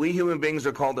says, we human beings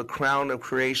are called the crown of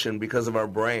creation because of our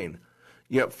brain.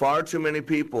 Yet far too many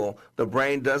people, the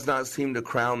brain does not seem to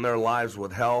crown their lives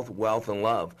with health, wealth, and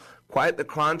love. Quite the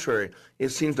contrary, it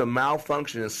seems to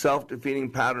malfunction in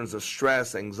self-defeating patterns of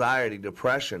stress, anxiety,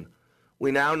 depression.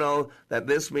 We now know that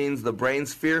this means the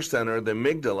brain's fear center, the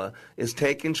amygdala, is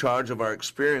taking charge of our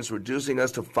experience, reducing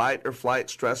us to fight or flight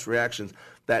stress reactions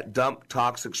that dump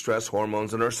toxic stress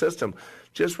hormones in our system.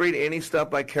 Just read any stuff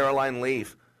by Caroline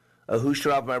Leaf, Who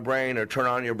Shut Off My Brain or Turn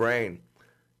On Your Brain.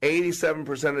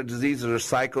 87% of diseases are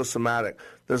psychosomatic.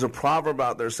 There's a proverb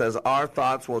out there that says, our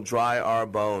thoughts will dry our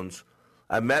bones.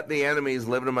 I've met the enemies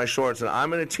living in my shorts, and I'm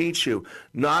going to teach you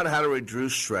not how to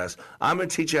reduce stress. I'm going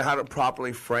to teach you how to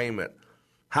properly frame it,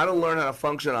 how to learn how to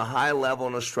function at a high level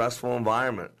in a stressful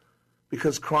environment.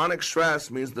 Because chronic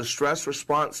stress means the stress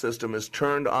response system is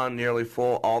turned on nearly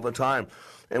full all the time.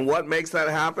 And what makes that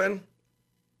happen?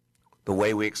 The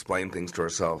way we explain things to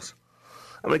ourselves.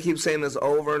 I'm going to keep saying this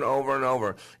over and over and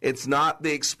over. It's not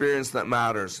the experience that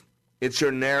matters. It's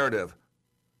your narrative.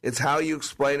 It's how you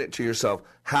explain it to yourself,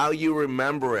 how you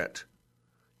remember it.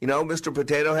 You know, Mr.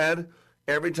 Potato Head,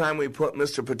 every time we put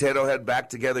Mr. Potato Head back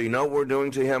together, you know what we're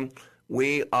doing to him?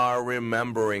 We are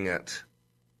remembering it.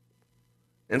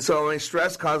 And so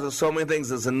stress causes so many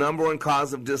things. It's the number one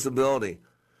cause of disability.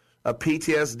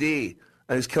 PTSD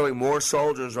is killing more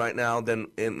soldiers right now than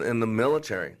in the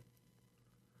military.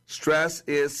 Stress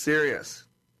is serious.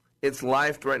 It's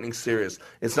life-threatening serious.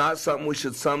 It's not something we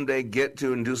should someday get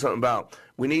to and do something about.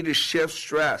 We need to shift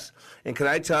stress. And can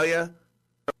I tell you,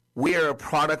 we are a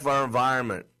product of our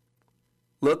environment.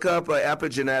 Look up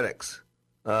epigenetics.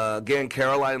 Again,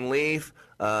 Caroline Leaf,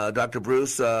 Dr.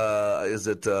 Bruce,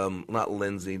 not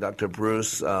Lindsay, Dr.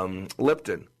 Bruce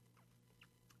Lipton,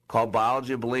 called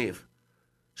Biology of Belief.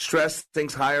 Stress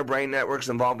thinks higher brain networks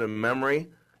involved in memory,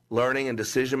 learning, and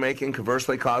decision-making,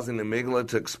 conversely causing the amygdala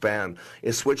to expand.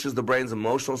 It switches the brain's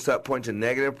emotional set point to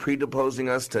negative, predisposing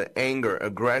us to anger,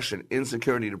 aggression,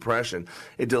 insecurity, depression.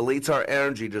 It deletes our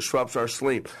energy, disrupts our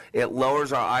sleep. It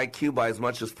lowers our IQ by as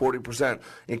much as 40%.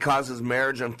 It causes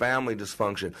marriage and family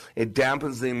dysfunction. It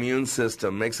dampens the immune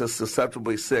system, makes us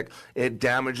susceptibly sick. It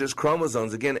damages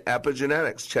chromosomes. Again,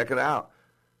 epigenetics. Check it out.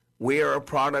 We are a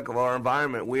product of our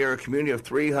environment. We are a community of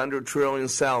 300 trillion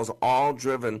cells, all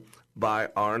driven by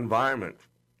our environment.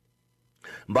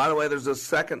 By the way, there's a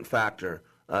second factor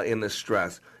in this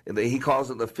stress. He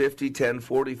calls it the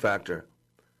 50-10-40 factor.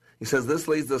 He says this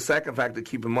leads to the second factor to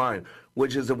keep in mind,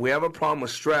 which is if we have a problem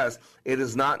with stress, it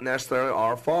is not necessarily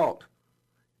our fault.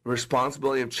 The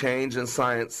responsibility of change in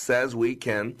science says we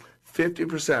can.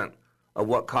 50% of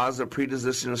what causes a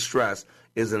predisposition to stress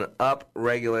is an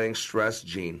up-regulating stress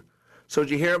gene. So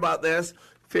did you hear about this?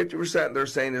 50% they're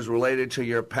saying is related to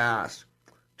your past,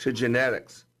 to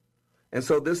genetics. And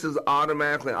so this is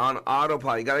automatically on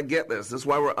autopilot. You got to get this. This is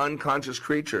why we're unconscious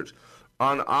creatures.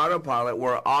 On autopilot,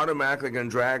 we're automatically going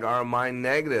to drag our mind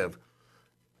negative.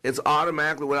 It's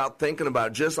automatically, without thinking about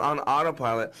it, just on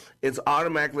autopilot, it's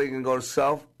automatically going to go to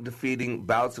self-defeating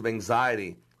bouts of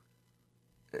anxiety,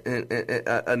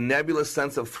 a nebulous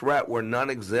sense of threat where none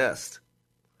exists.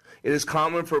 It is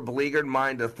common for a beleaguered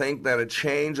mind to think that a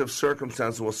change of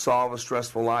circumstances will solve a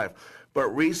stressful life.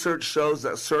 But research shows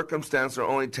that circumstances are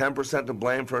only 10% to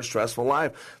blame for a stressful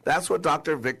life. That's what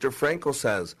Dr. Viktor Frankl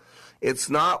says. It's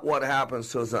not what happens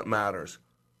to us that matters.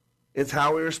 It's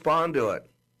how we respond to it.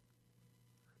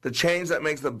 The change that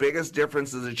makes the biggest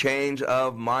difference is a change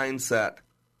of mindset.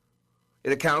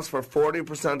 It accounts for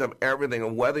 40% of everything,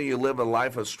 of whether you live a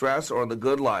life of stress or the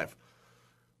good life.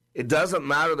 It doesn't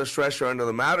matter the stress you're under.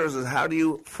 The matters is how do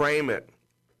you frame it?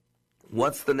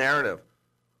 What's the narrative?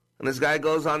 And this guy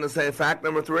goes on to say, fact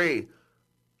number 3,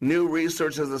 new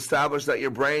research has established that your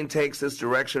brain takes this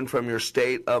direction from your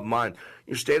state of mind.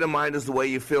 Your state of mind is the way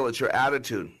you feel. It's your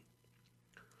attitude.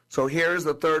 So here's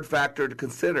the third factor to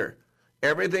consider.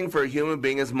 Everything for a human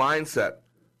being is mindset.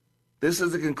 This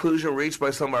is the conclusion reached by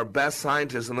some of our best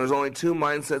scientists, and there's only 2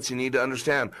 mindsets you need to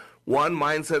understand. One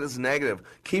mindset is negative.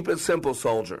 Keep it simple,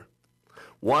 soldier.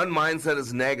 One mindset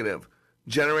is negative,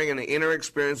 generating an inner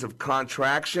experience of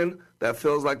contraction that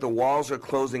feels like the walls are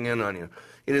closing in on you.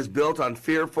 It is built on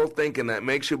fearful thinking that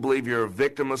makes you believe you're a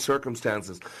victim of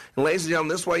circumstances. And ladies and gentlemen,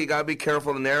 this is why you got to be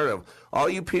careful of the narrative. All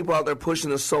you people out there pushing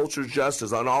the social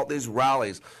justice on all these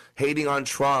rallies, hating on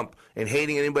Trump and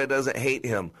hating anybody that doesn't hate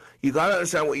him, you got to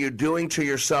understand what you're doing to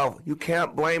yourself. You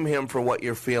can't blame him for what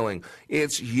you're feeling.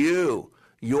 It's you.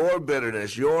 Your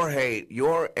bitterness, your hate,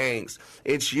 your angst,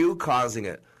 it's you causing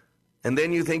it. And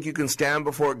then you think you can stand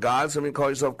before God, some of you call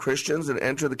yourself Christians, and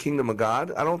enter the kingdom of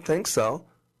God? I don't think so.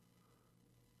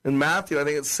 In Matthew, I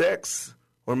think it's 6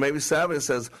 or maybe 7, it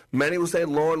says, many will say,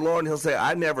 Lord, Lord, and he'll say,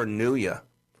 I never knew you.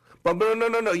 But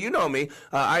no. You know me.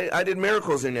 I did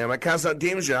miracles in him. I cast out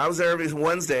demons. I was there every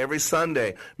Wednesday, every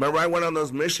Sunday. Remember, I went on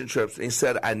those mission trips, and he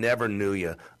said, I never knew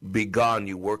you. Be gone,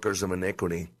 you workers of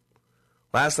iniquity.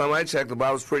 Last time I checked, the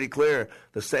Bible's pretty clear.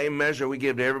 The same measure we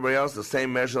give to everybody else, the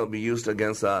same measure will be used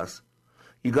against us.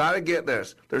 You got to get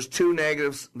this. There's two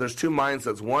negatives. There's two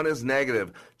mindsets. One is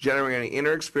negative, generating an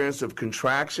inner experience of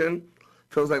contraction.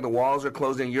 Feels like the walls are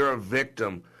closing. You're a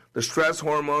victim. The stress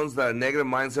hormones that a negative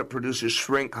mindset produces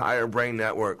shrink higher brain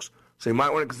networks. So you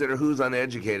might want to consider who's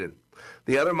uneducated.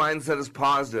 The other mindset is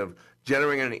positive,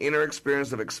 generating an inner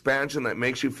experience of expansion that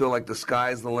makes you feel like the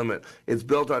sky's the limit. It's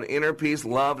built on inner peace,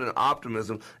 love, and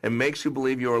optimism, and makes you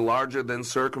believe you are larger than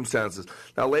circumstances.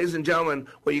 Now, ladies and gentlemen,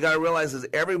 what you got to realize is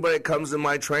everybody that comes in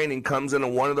my training comes into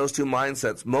one of those two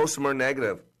mindsets. Most of them are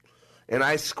negative. And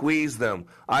I squeeze them.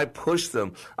 I push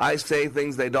them. I say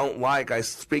things they don't like. I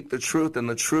speak the truth, and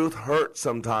the truth hurts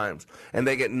sometimes. And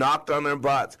they get knocked on their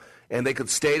butts. And they could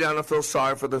stay down and feel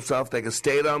sorry for themselves. They could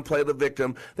stay down and play the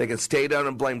victim. They can stay down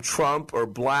and blame Trump or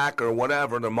Black or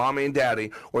whatever, their mommy and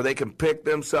daddy. Or they can pick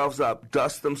themselves up,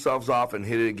 dust themselves off, and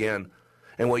hit it again.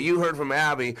 And what you heard from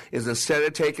Abby is instead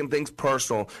of taking things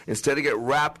personal, instead of get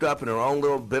wrapped up in her own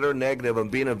little bitter negative and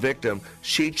being a victim,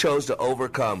 she chose to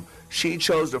overcome. She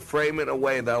chose to frame it in a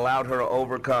way that allowed her to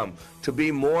overcome, to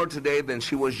be more today than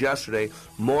she was yesterday,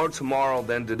 more tomorrow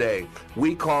than today.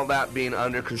 We call that being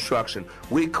under construction.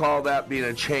 We call that being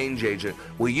a change agent.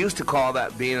 We used to call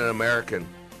that being an American.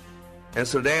 And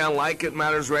so today on Like It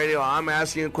Matters Radio, I'm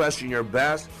asking you a question, your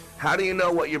best. How do you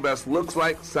know what your best looks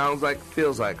like, sounds like,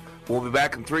 feels like? We'll be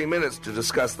back in 3 minutes to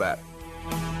discuss that.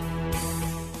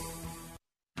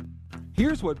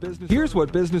 Here's what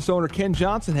business owner Ken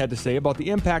Johnson had to say about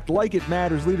the impact Like It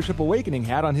Matters Leadership Awakening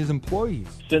had on his employees.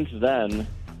 Since then,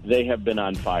 they have been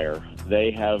on fire.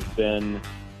 They have been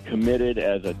committed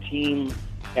as a team,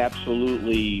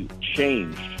 absolutely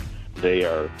changed. They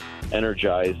are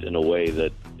energized in a way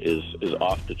that is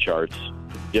off the charts,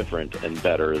 different and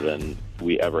better than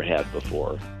we ever had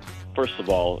before. First of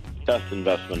all, best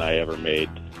investment I ever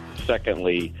made.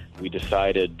 Secondly, we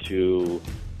decided to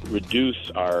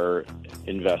reduce our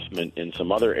investment in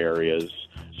some other areas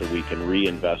so we can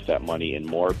reinvest that money in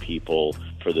more people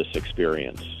for this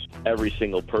experience. Every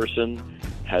single person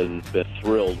has been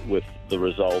thrilled with the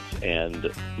results,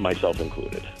 and myself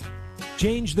included.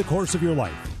 Change the course of your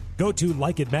life. Go to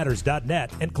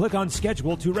likeitmatters.net and click on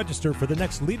schedule to register for the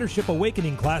next Leadership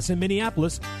Awakening class in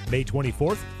Minneapolis, May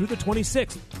 24th through the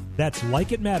 26th. That's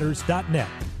likeitmatters.net.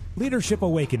 Leadership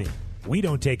Awakening. We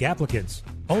don't take applicants,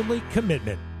 only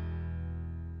commitment.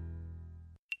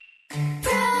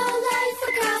 Pro-life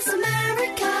across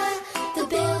America, the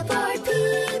Billboard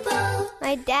people.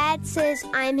 My dad says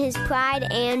I'm his pride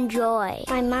and joy.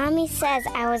 My mommy says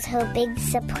I was her big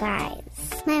surprise.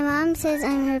 My mom says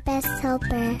I'm her best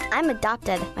helper. I'm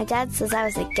adopted. My dad says I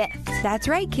was a gift. That's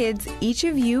right, kids. Each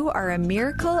of you are a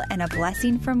miracle and a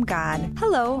blessing from God.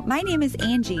 Hello, my name is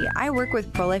Angie. I work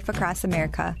with Pro-Life Across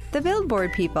America, the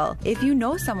Billboard people. If you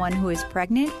know someone who is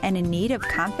pregnant and in need of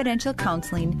confidential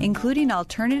counseling, including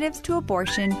alternatives to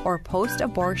abortion or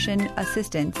post-abortion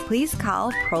assistance, please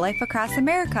call Pro-Life Across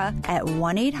America at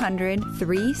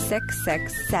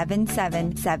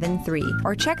 1-800-366-7773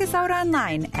 or check us out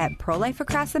online at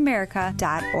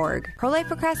prolifeacrossamerica.org.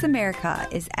 Pro-Life Across America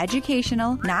is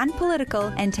educational,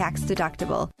 non-political, and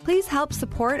tax-deductible. Please help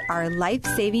support our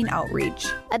life-saving outreach.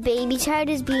 A baby child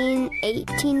is being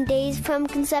 18 days from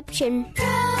conception.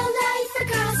 Pro-life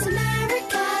across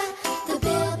America, the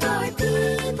Billboard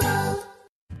people.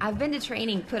 I've been to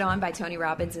training put on by Tony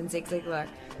Robbins and Zig Ziglar,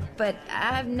 but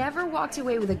I've never walked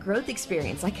away with a growth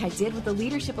experience like I did with the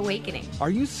Leadership Awakening. Are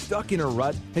you stuck in a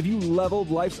rut? Have you leveled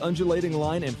life's undulating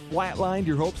line and flatlined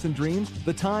your hopes and dreams?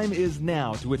 The time is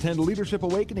now to attend Leadership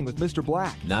Awakening with Mr.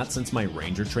 Black. Not since my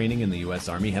Ranger training in the U.S.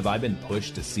 Army have I been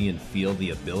pushed to see and feel the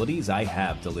abilities I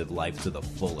have to live life to the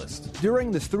fullest.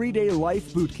 During this 3-day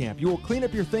life boot camp, you will clean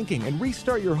up your thinking and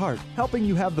restart your heart, helping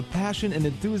you have the passion and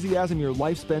enthusiasm your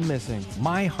life's been missing.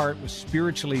 My heart was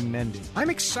spiritually mending. I'm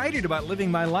excited about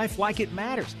living my life like it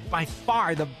matters. By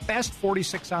far the best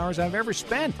 46 hours I've ever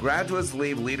spent. Graduates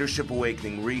leave Leadership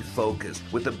Awakening refocused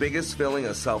with the biggest feeling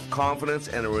of self-confidence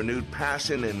and a renewed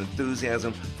passion and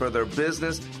enthusiasm for their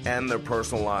business and their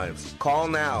personal lives. Call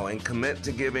now and commit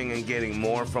to giving and getting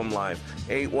more from life.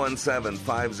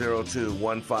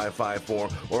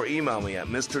 817-502-1554 or email me at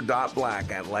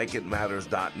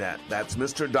mr.black@likeitmatters.net. That's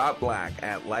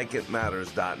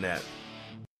mr.black@likeitmatters.net.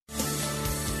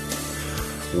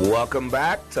 Welcome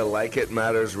back to Like It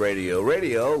Matters Radio.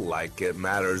 Radio, like it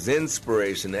matters,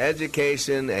 inspiration,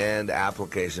 education, and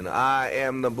application. I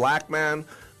am the Black Man,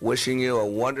 wishing you a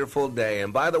wonderful day.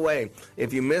 And by the way,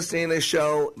 if you missed any of the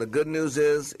show, the good news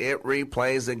is it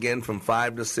replays again from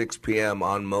 5 to 6 p.m.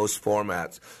 on most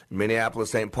formats. In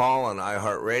Minneapolis, St. Paul on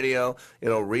iHeartRadio,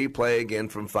 it'll replay again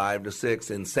from 5 to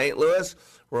 6. In St. Louis,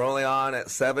 we're only on at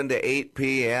 7 to 8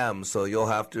 p.m., so you'll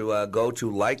have to go to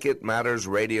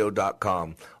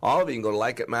LikeItMattersRadio.com. All of you can go to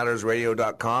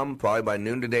LikeItMattersRadio.com. Probably by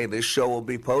noon today, this show will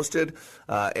be posted.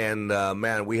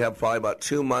 Man, we have probably about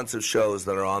 2 months of shows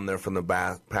that are on there from the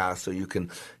past, so you can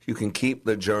keep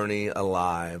the journey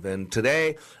alive. And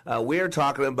today, we are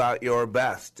talking about your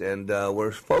best, and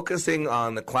we're focusing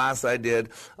on the class I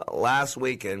did last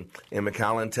weekend in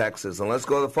McAllen, Texas. And let's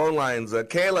go to the phone lines.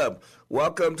 Caleb,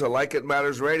 welcome to Like It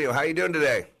Matters Radio. How you doing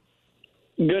today?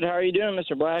 Good. How are you doing,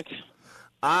 Mr. Black?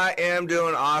 I am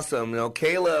doing awesome. You know,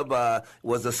 Caleb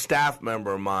was a staff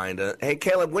member of mine. Hey,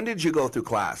 Caleb, when did you go through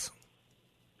class?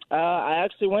 I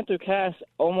actually went through class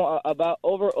only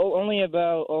over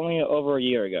a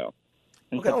year ago.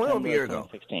 Okay, only over a year ago.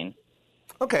 2016.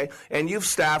 Okay, and you've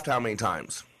staffed how many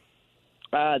times?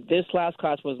 This last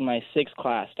class was my 6th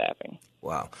class staffing.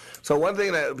 Wow. So one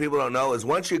thing that people don't know is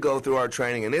once you go through our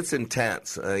training, and it's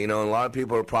intense, and a lot of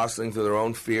people are processing through their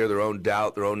own fear, their own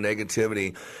doubt, their own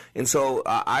negativity. And so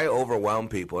I overwhelm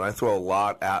people, and I throw a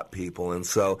lot at people. And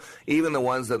so even the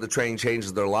ones that the training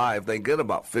changes their life, they get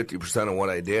about 50% of what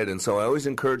I did. And so I always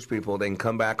encourage people, they can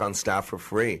come back on staff for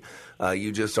free.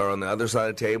 You just are on the other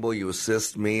side of the table. You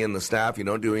assist me and the staff. You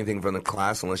don't do anything from the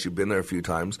class unless you've been there a few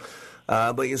times.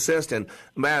 But you assist, and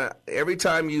man, every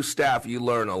time you staff, you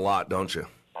learn a lot, don't you?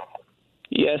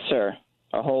 Yes, sir.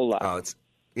 A whole lot. Oh,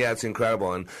 it's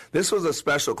incredible. And this was a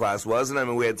special class, wasn't it? I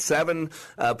mean, we had 7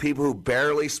 people who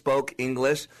barely spoke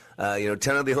English.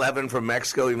 10 of the 11 from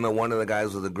Mexico, even though one of the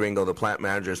guys was a gringo. The plant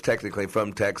manager is technically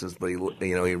from Texas, but he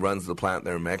runs the plant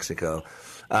there in Mexico.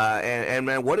 And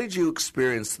man, what did you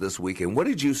experience this weekend? What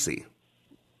did you see?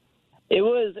 It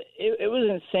was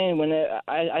insane when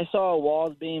I saw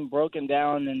walls being broken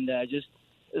down and just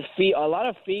a lot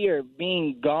of fear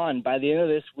being gone by the end of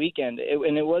this weekend.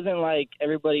 And it wasn't like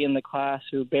everybody in the class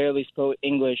who barely spoke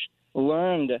English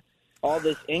learned all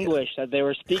this English that they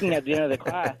were speaking at the end of the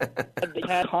class. They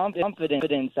had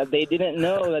confidence that they didn't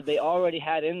know that they already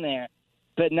had in there,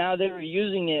 but now they were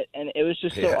using it, and it was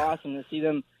just so awesome to see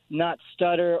them not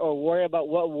stutter or worry about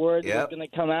what words were going to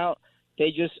come out.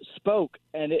 They just spoke,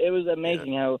 and it was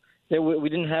amazing how we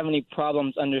didn't have any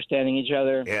problems understanding each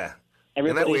other. Yeah.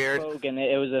 Everybody Isn't that weird? spoke, and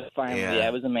it was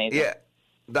it was amazing. Yeah.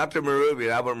 Albert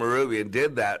Marubian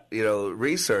did that,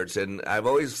 research, and I've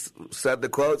always said the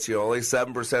quotes, only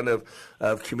 7%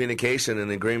 of communication in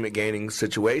an agreement-gaining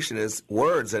situation is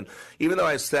words. And even though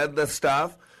I've said this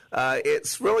stuff,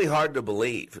 it's really hard to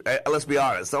believe. Let's be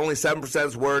honest. Only 7%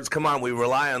 is words. Come on, we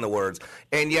rely on the words.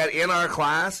 And yet in our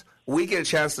class, we get a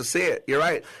chance to see it. You're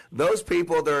right. Those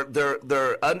people,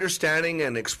 their understanding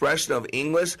and expression of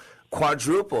English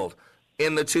quadrupled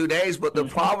in the 2 days. But the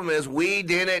problem is we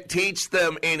didn't teach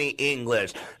them any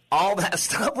English. All that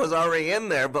stuff was already in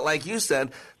there, but like you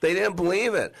said, they didn't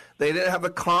believe it. They didn't have the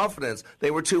confidence.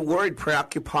 They were too worried,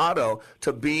 preoccupado,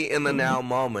 to be in the now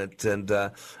moment. And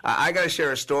I got to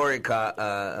share a story, Caleb.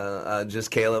 I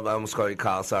almost called you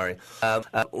Kyle, sorry.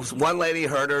 One lady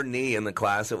hurt her knee in the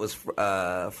class. It was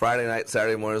Friday night,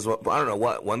 Saturday morning. I don't know,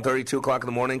 1:30, 2 o'clock in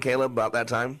the morning, Caleb, about that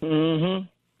time? Mm-hmm.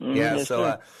 Yeah, yes,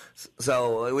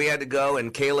 so we had to go,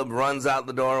 and Caleb runs out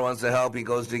the door, wants to help. He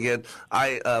goes to get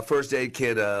first aid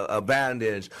kit, a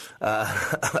bandage,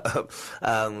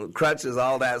 crutches,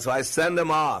 all that. So I send him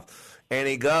off, and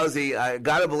he goes. I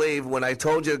got to believe, when I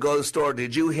told you to go to the store,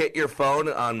 did you hit your phone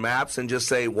on maps and just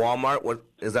say Walmart?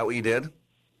 Is that what you did?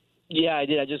 Yeah, I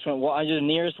did. I just went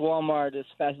nearest Walmart as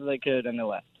fast as I could and I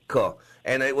left. Cool.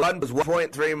 And it was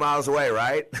 1.3 miles away,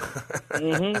 right?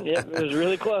 Mm-hmm. Yep, it was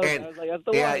really close. And, I was like, that's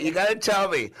the one. You got to tell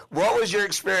me, what was your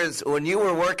experience when you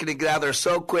were working together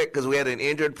so quick because we had an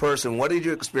injured person? What did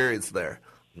you experience there?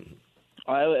 It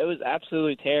was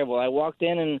absolutely terrible. I walked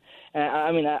in, and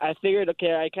I figured,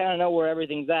 okay, I kind of know where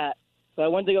everything's at. So I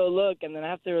went to go look, and then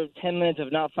after 10 minutes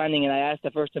of not finding it, I asked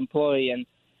the first employee, and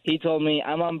he told me,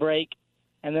 I'm on break.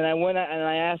 And then I went out and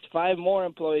I asked 5 more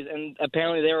employees, and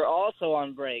apparently they were also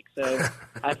on break. So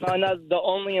I found out the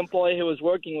only employee who was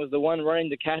working was the one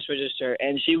running the cash register,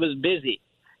 and she was busy.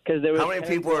 There was How many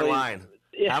people were in line?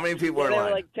 Yeah, How many people were in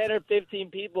line? line? There were like 10 or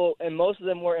 15 people, and most of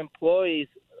them were employees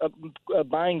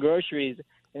buying groceries.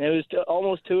 And it was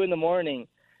almost 2 in the morning.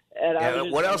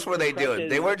 And what else were they doing?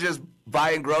 They weren't just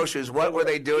buying groceries. What were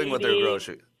they doing with their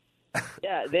groceries?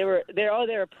 Yeah,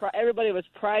 everybody was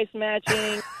price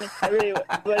matching. I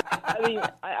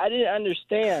didn't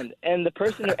understand. And the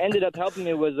person who ended up helping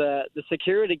me was the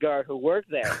security guard who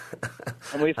worked there.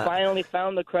 And we finally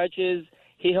found the crutches.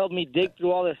 He helped me dig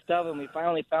through all this stuff, and we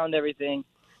finally found everything.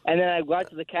 And then I got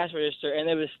to the cash register, and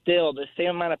there was still the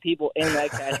same amount of people in that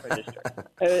cash register.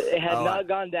 It had not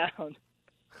gone down.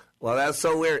 Well, that's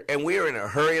so weird. And we were in a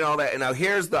hurry and all that. And now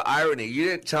here's the irony. You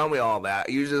didn't tell me all that.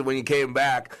 You just, when you came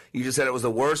back, you just said it was the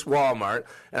worst Walmart.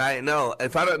 And I didn't know. I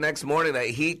found out next morning that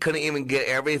he couldn't even get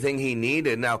everything he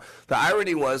needed. Now, the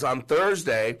irony was on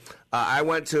Thursday, I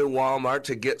went to Walmart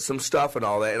to get some stuff and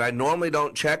all that. And I normally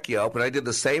don't check Yelp. And I did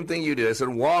the same thing you did. I said,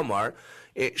 Walmart.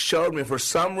 It showed me, for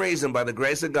some reason, by the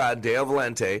grace of God, Dale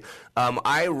Valente,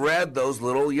 I read those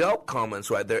little Yelp comments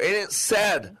right there. And it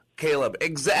said, Caleb,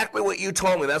 exactly what you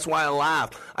told me. That's why I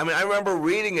laughed. I mean, I remember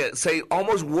reading it, say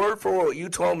almost word for word what you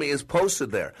told me is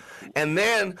posted there. And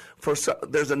then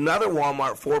there's another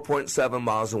Walmart 4.7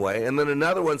 miles away, and then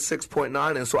another one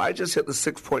 6.9. And so I just hit the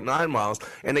 6.9 miles.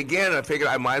 And again, I figured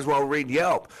I might as well read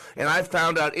Yelp. And I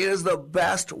found out it is the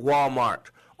best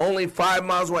Walmart. Only 5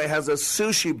 miles away. It has a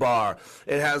sushi bar.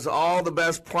 It has all the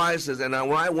best prices. And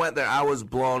when I went there, I was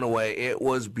blown away. It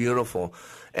was beautiful.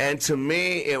 And to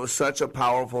me, it was such a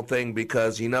powerful thing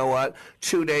because, you know what?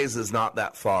 2 days is not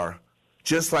that far.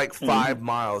 Just like 5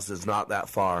 miles is not that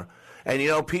far. And, you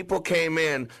know, people came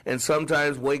in, and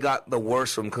sometimes we got the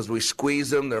worst of them because we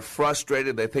squeezed them. They're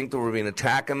frustrated. They think that we're being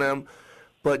attacking them.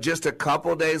 But just a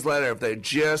couple days later, if they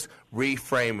just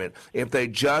reframe it, if they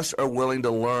just are willing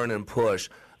to learn and push,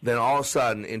 then all of a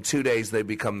sudden, in 2 days, they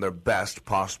become their best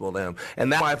possible them.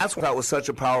 And that's why I thought it was such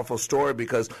a powerful story,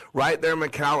 because right there in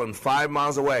McAllen, 5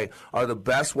 miles away, are the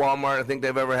best Walmart I think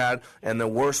they've ever had and the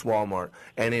worst Walmart.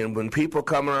 And when people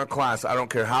come in our class, I don't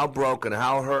care how broken,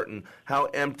 how hurting, how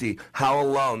empty, how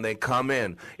alone they come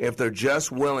in. If they're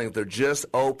just willing, if they're just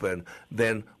open,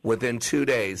 then within 2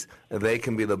 days, they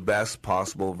can be the best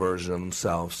possible version of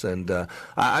themselves. And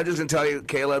I'm just going to tell you,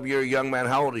 Caleb, you're a young man.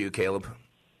 How old are you, Caleb?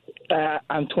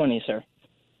 I'm 20, sir.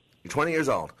 You're 20 years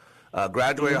old.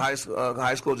 Graduated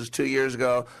high school just 2 years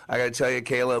ago. I got to tell you,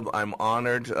 Caleb, I'm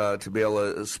honored to be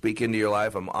able to speak into your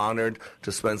life. I'm honored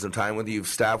to spend some time with you. You've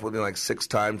staffed with me like 6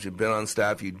 times. You've been on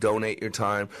staff. You donate your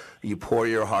time. You pour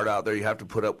your heart out there. You have to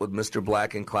put up with Mr.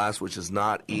 Black in class, which is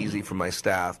not easy for my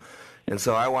staff. And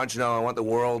so I want you to know, I want the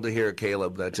world to hear,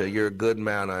 Caleb, that you're a good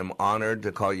man. I'm honored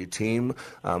to call you team.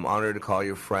 I'm honored to call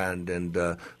you friend.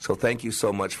 And so thank you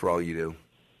so much for all you do.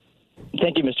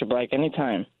 Thank you, Mr. Black.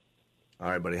 Anytime.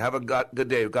 All right, buddy. Have a good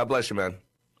day. God bless you, man.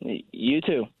 You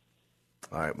too.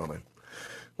 All right, bye-bye.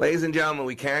 Ladies and gentlemen,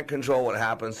 we can't control what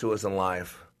happens to us in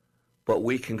life, but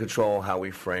we can control how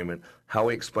we frame it, how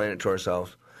we explain it to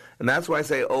ourselves. And that's why I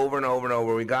say over and over and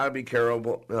over, we got to be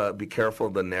careful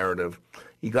of the narrative.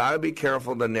 You got to be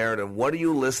careful of the narrative. What are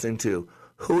you listening to?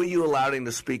 Who are you allowing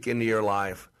to speak into your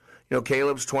life? You know,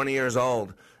 Caleb's 20 years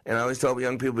old. And I always tell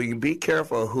young people, you be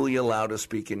careful who you allow to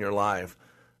speak in your life,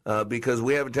 because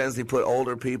we have a tendency to put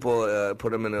older people,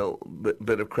 put them in a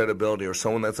bit of credibility, or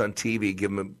someone that's on TV, give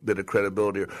them a bit of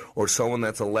credibility, or someone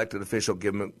that's elected official,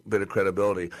 give them a bit of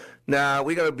credibility. Nah,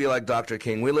 we got to be like Dr.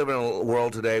 King. We live in a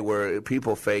world today where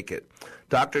people fake it.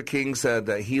 Dr. King said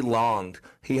that he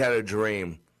had a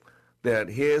dream, that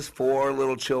his 4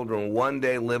 little children one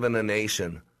day live in a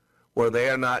nation where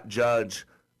they are not judged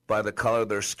by the color of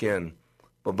their skin,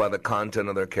 but by the content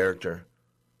of their character.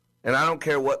 And I don't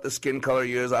care what the skin color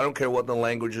you is. I don't care what the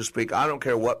language you speak. I don't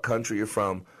care what country you're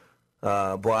from.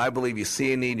 Boy, I believe you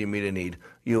see a need, you meet a need.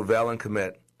 You avail and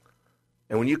commit.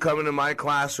 And when you come into my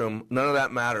classroom, none of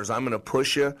that matters. I'm going to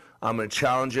push you. I'm going to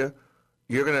challenge you.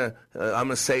 I'm going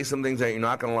to say some things that you're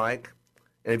not going to like.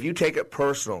 And if you take it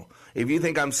personal, if you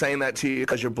think I'm saying that to you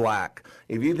because you're black,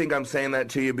 if you think I'm saying that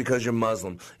to you because you're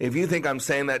Muslim, if you think I'm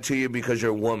saying that to you because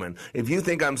you're a woman, if you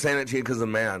think I'm saying it to you because you're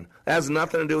a man, that has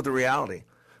nothing to do with the reality.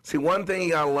 See, one thing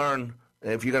you got to learn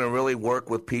if you're going to really work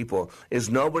with people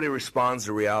is nobody responds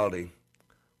to reality.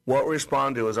 What we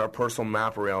respond to is our personal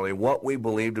map of reality, what we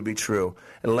believe to be true.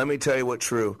 And let me tell you what's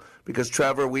true, because,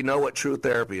 Trevor, we know what true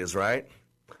therapy is, right?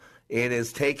 It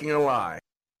is taking a lie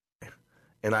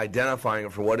and identifying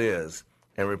it for what it is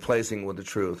and replacing it with the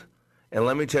truth. And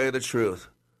let me tell you the truth.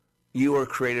 You were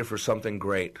created for something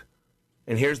great.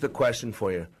 And here's the question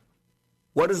for you.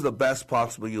 What is the best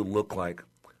possible you look like?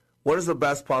 What is the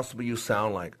best possible you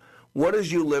sound like? What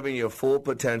is you living your full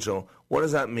potential? What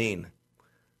does that mean?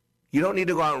 You don't need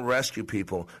to go out and rescue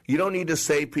people. You don't need to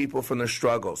save people from their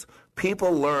struggles.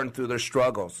 People learn through their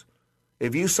struggles.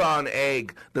 If you saw an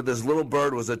egg that this little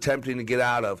bird was attempting to get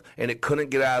out of and it couldn't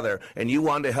get out of there and you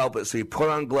wanted to help it, so you put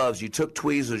on gloves, you took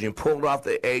tweezers, you pulled off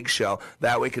the eggshell,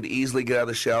 that way it could easily get out of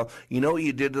the shell, you know what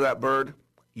you did to that bird?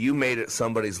 You made it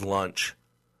somebody's lunch.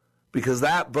 Because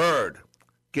that bird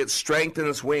gets strength in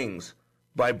its wings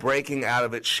by breaking out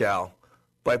of its shell,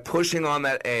 by pushing on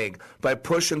that egg, by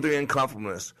pushing through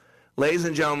uncomfortableness. Ladies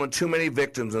and gentlemen, too many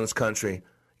victims in this country.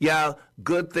 Yeah,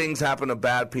 good things happen to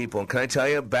bad people. And can I tell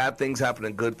you, bad things happen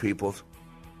to good people.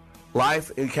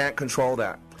 Life, you can't control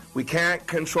that. We can't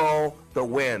control the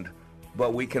wind,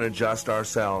 but we can adjust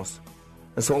ourselves.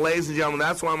 And so, ladies and gentlemen,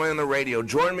 that's why I'm on the radio.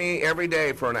 Join me every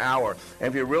day for an hour. And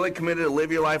if you're really committed to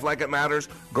live your life like it matters,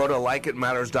 go to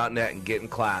likeitmatters.net and get in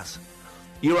class.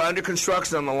 You are under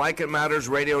construction on the Like It Matters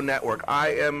radio network.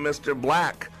 I am Mr.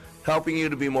 Black, helping you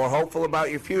to be more hopeful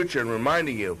about your future and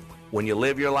reminding you, when you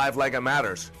live your life like it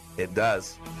matters, it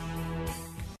does.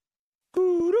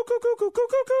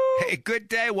 Hey, good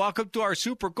day. Welcome to our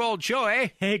super cold show, eh?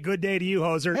 Hey, good day to you,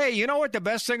 Hoser. Hey, you know what the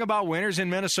best thing about winters in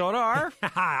Minnesota are?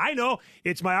 I know.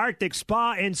 It's my Arctic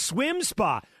Spa and Swim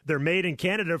Spa. They're made in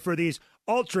Canada for these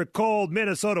ultra-cold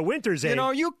Minnesota winters, eh? You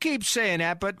know, you keep saying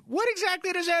that, but what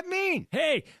exactly does that mean?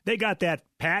 Hey, they got that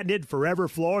patented forever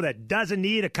floor that doesn't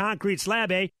need a concrete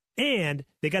slab, eh? And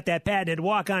they got that patented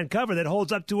walk-on cover that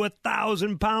holds up to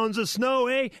 1,000 pounds of snow,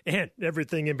 eh? And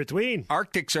everything in between.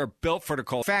 Arctics are built for the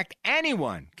cold. In fact,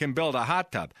 anyone can build a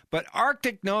hot tub. But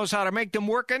Arctic knows how to make them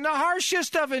work in the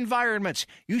harshest of environments.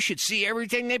 You should see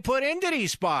everything they put into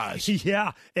these spas.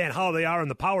 Yeah, and how they are in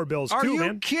the power bills, are too, man.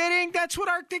 Are you kidding? That's what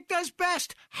Arctic does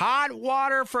best. Hot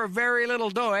water for very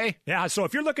little dough, eh? Yeah, so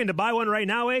if you're looking to buy one right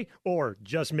now, eh? Or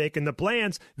just making the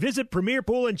plans, visit Premier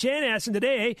Pool in Chanhassen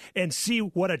today, eh? And see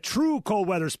what a true cold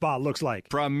weather spa looks like.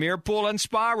 Premier Pool and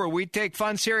Spa, where we take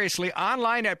fun seriously,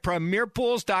 online at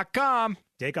premierpools.com.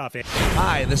 Take off, eh?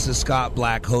 Hi, this is Scott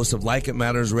Black, host of Like It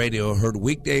Matters Radio, heard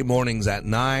weekday mornings at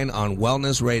 9 on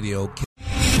Wellness Radio.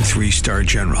 3-star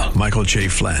General Michael J.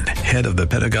 Flynn, head of the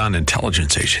Pentagon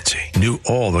Intelligence Agency, knew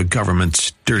all the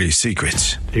government's dirty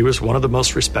secrets. He was one of the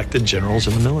most respected generals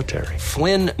in the military.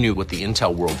 Flynn knew what the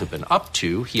intel world had been up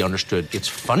to. He understood its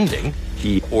funding.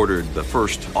 He ordered the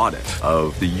first audit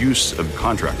of the use of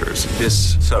contractors.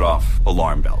 This set off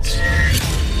alarm bells.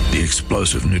 The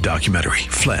explosive new documentary,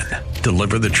 Flynn,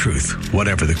 Deliver the Truth,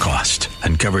 Whatever the Cost,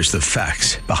 uncovers the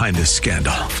facts behind this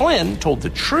scandal. Flynn told the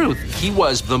truth. He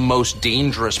was the most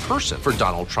dangerous person for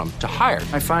Donald Trump to hire.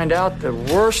 I find out the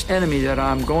worst enemy that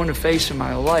I'm going to face in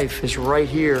my life is right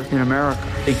here in America.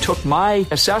 They took my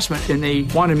assessment and they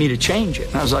wanted me to change it.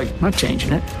 And I was like, I'm not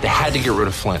changing it. They had to get rid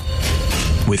of Flynn.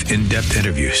 With in-depth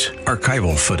interviews,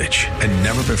 archival footage, and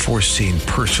never-before-seen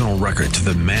personal records of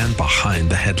the man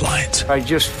behind the headlines. I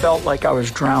just felt like I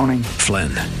was drowning. Flynn,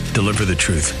 Deliver the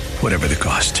Truth, Whatever the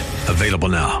Cost. Available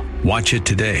now. Watch it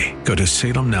today. Go to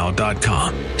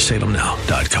salemnow.com.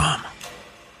 salemnow.com.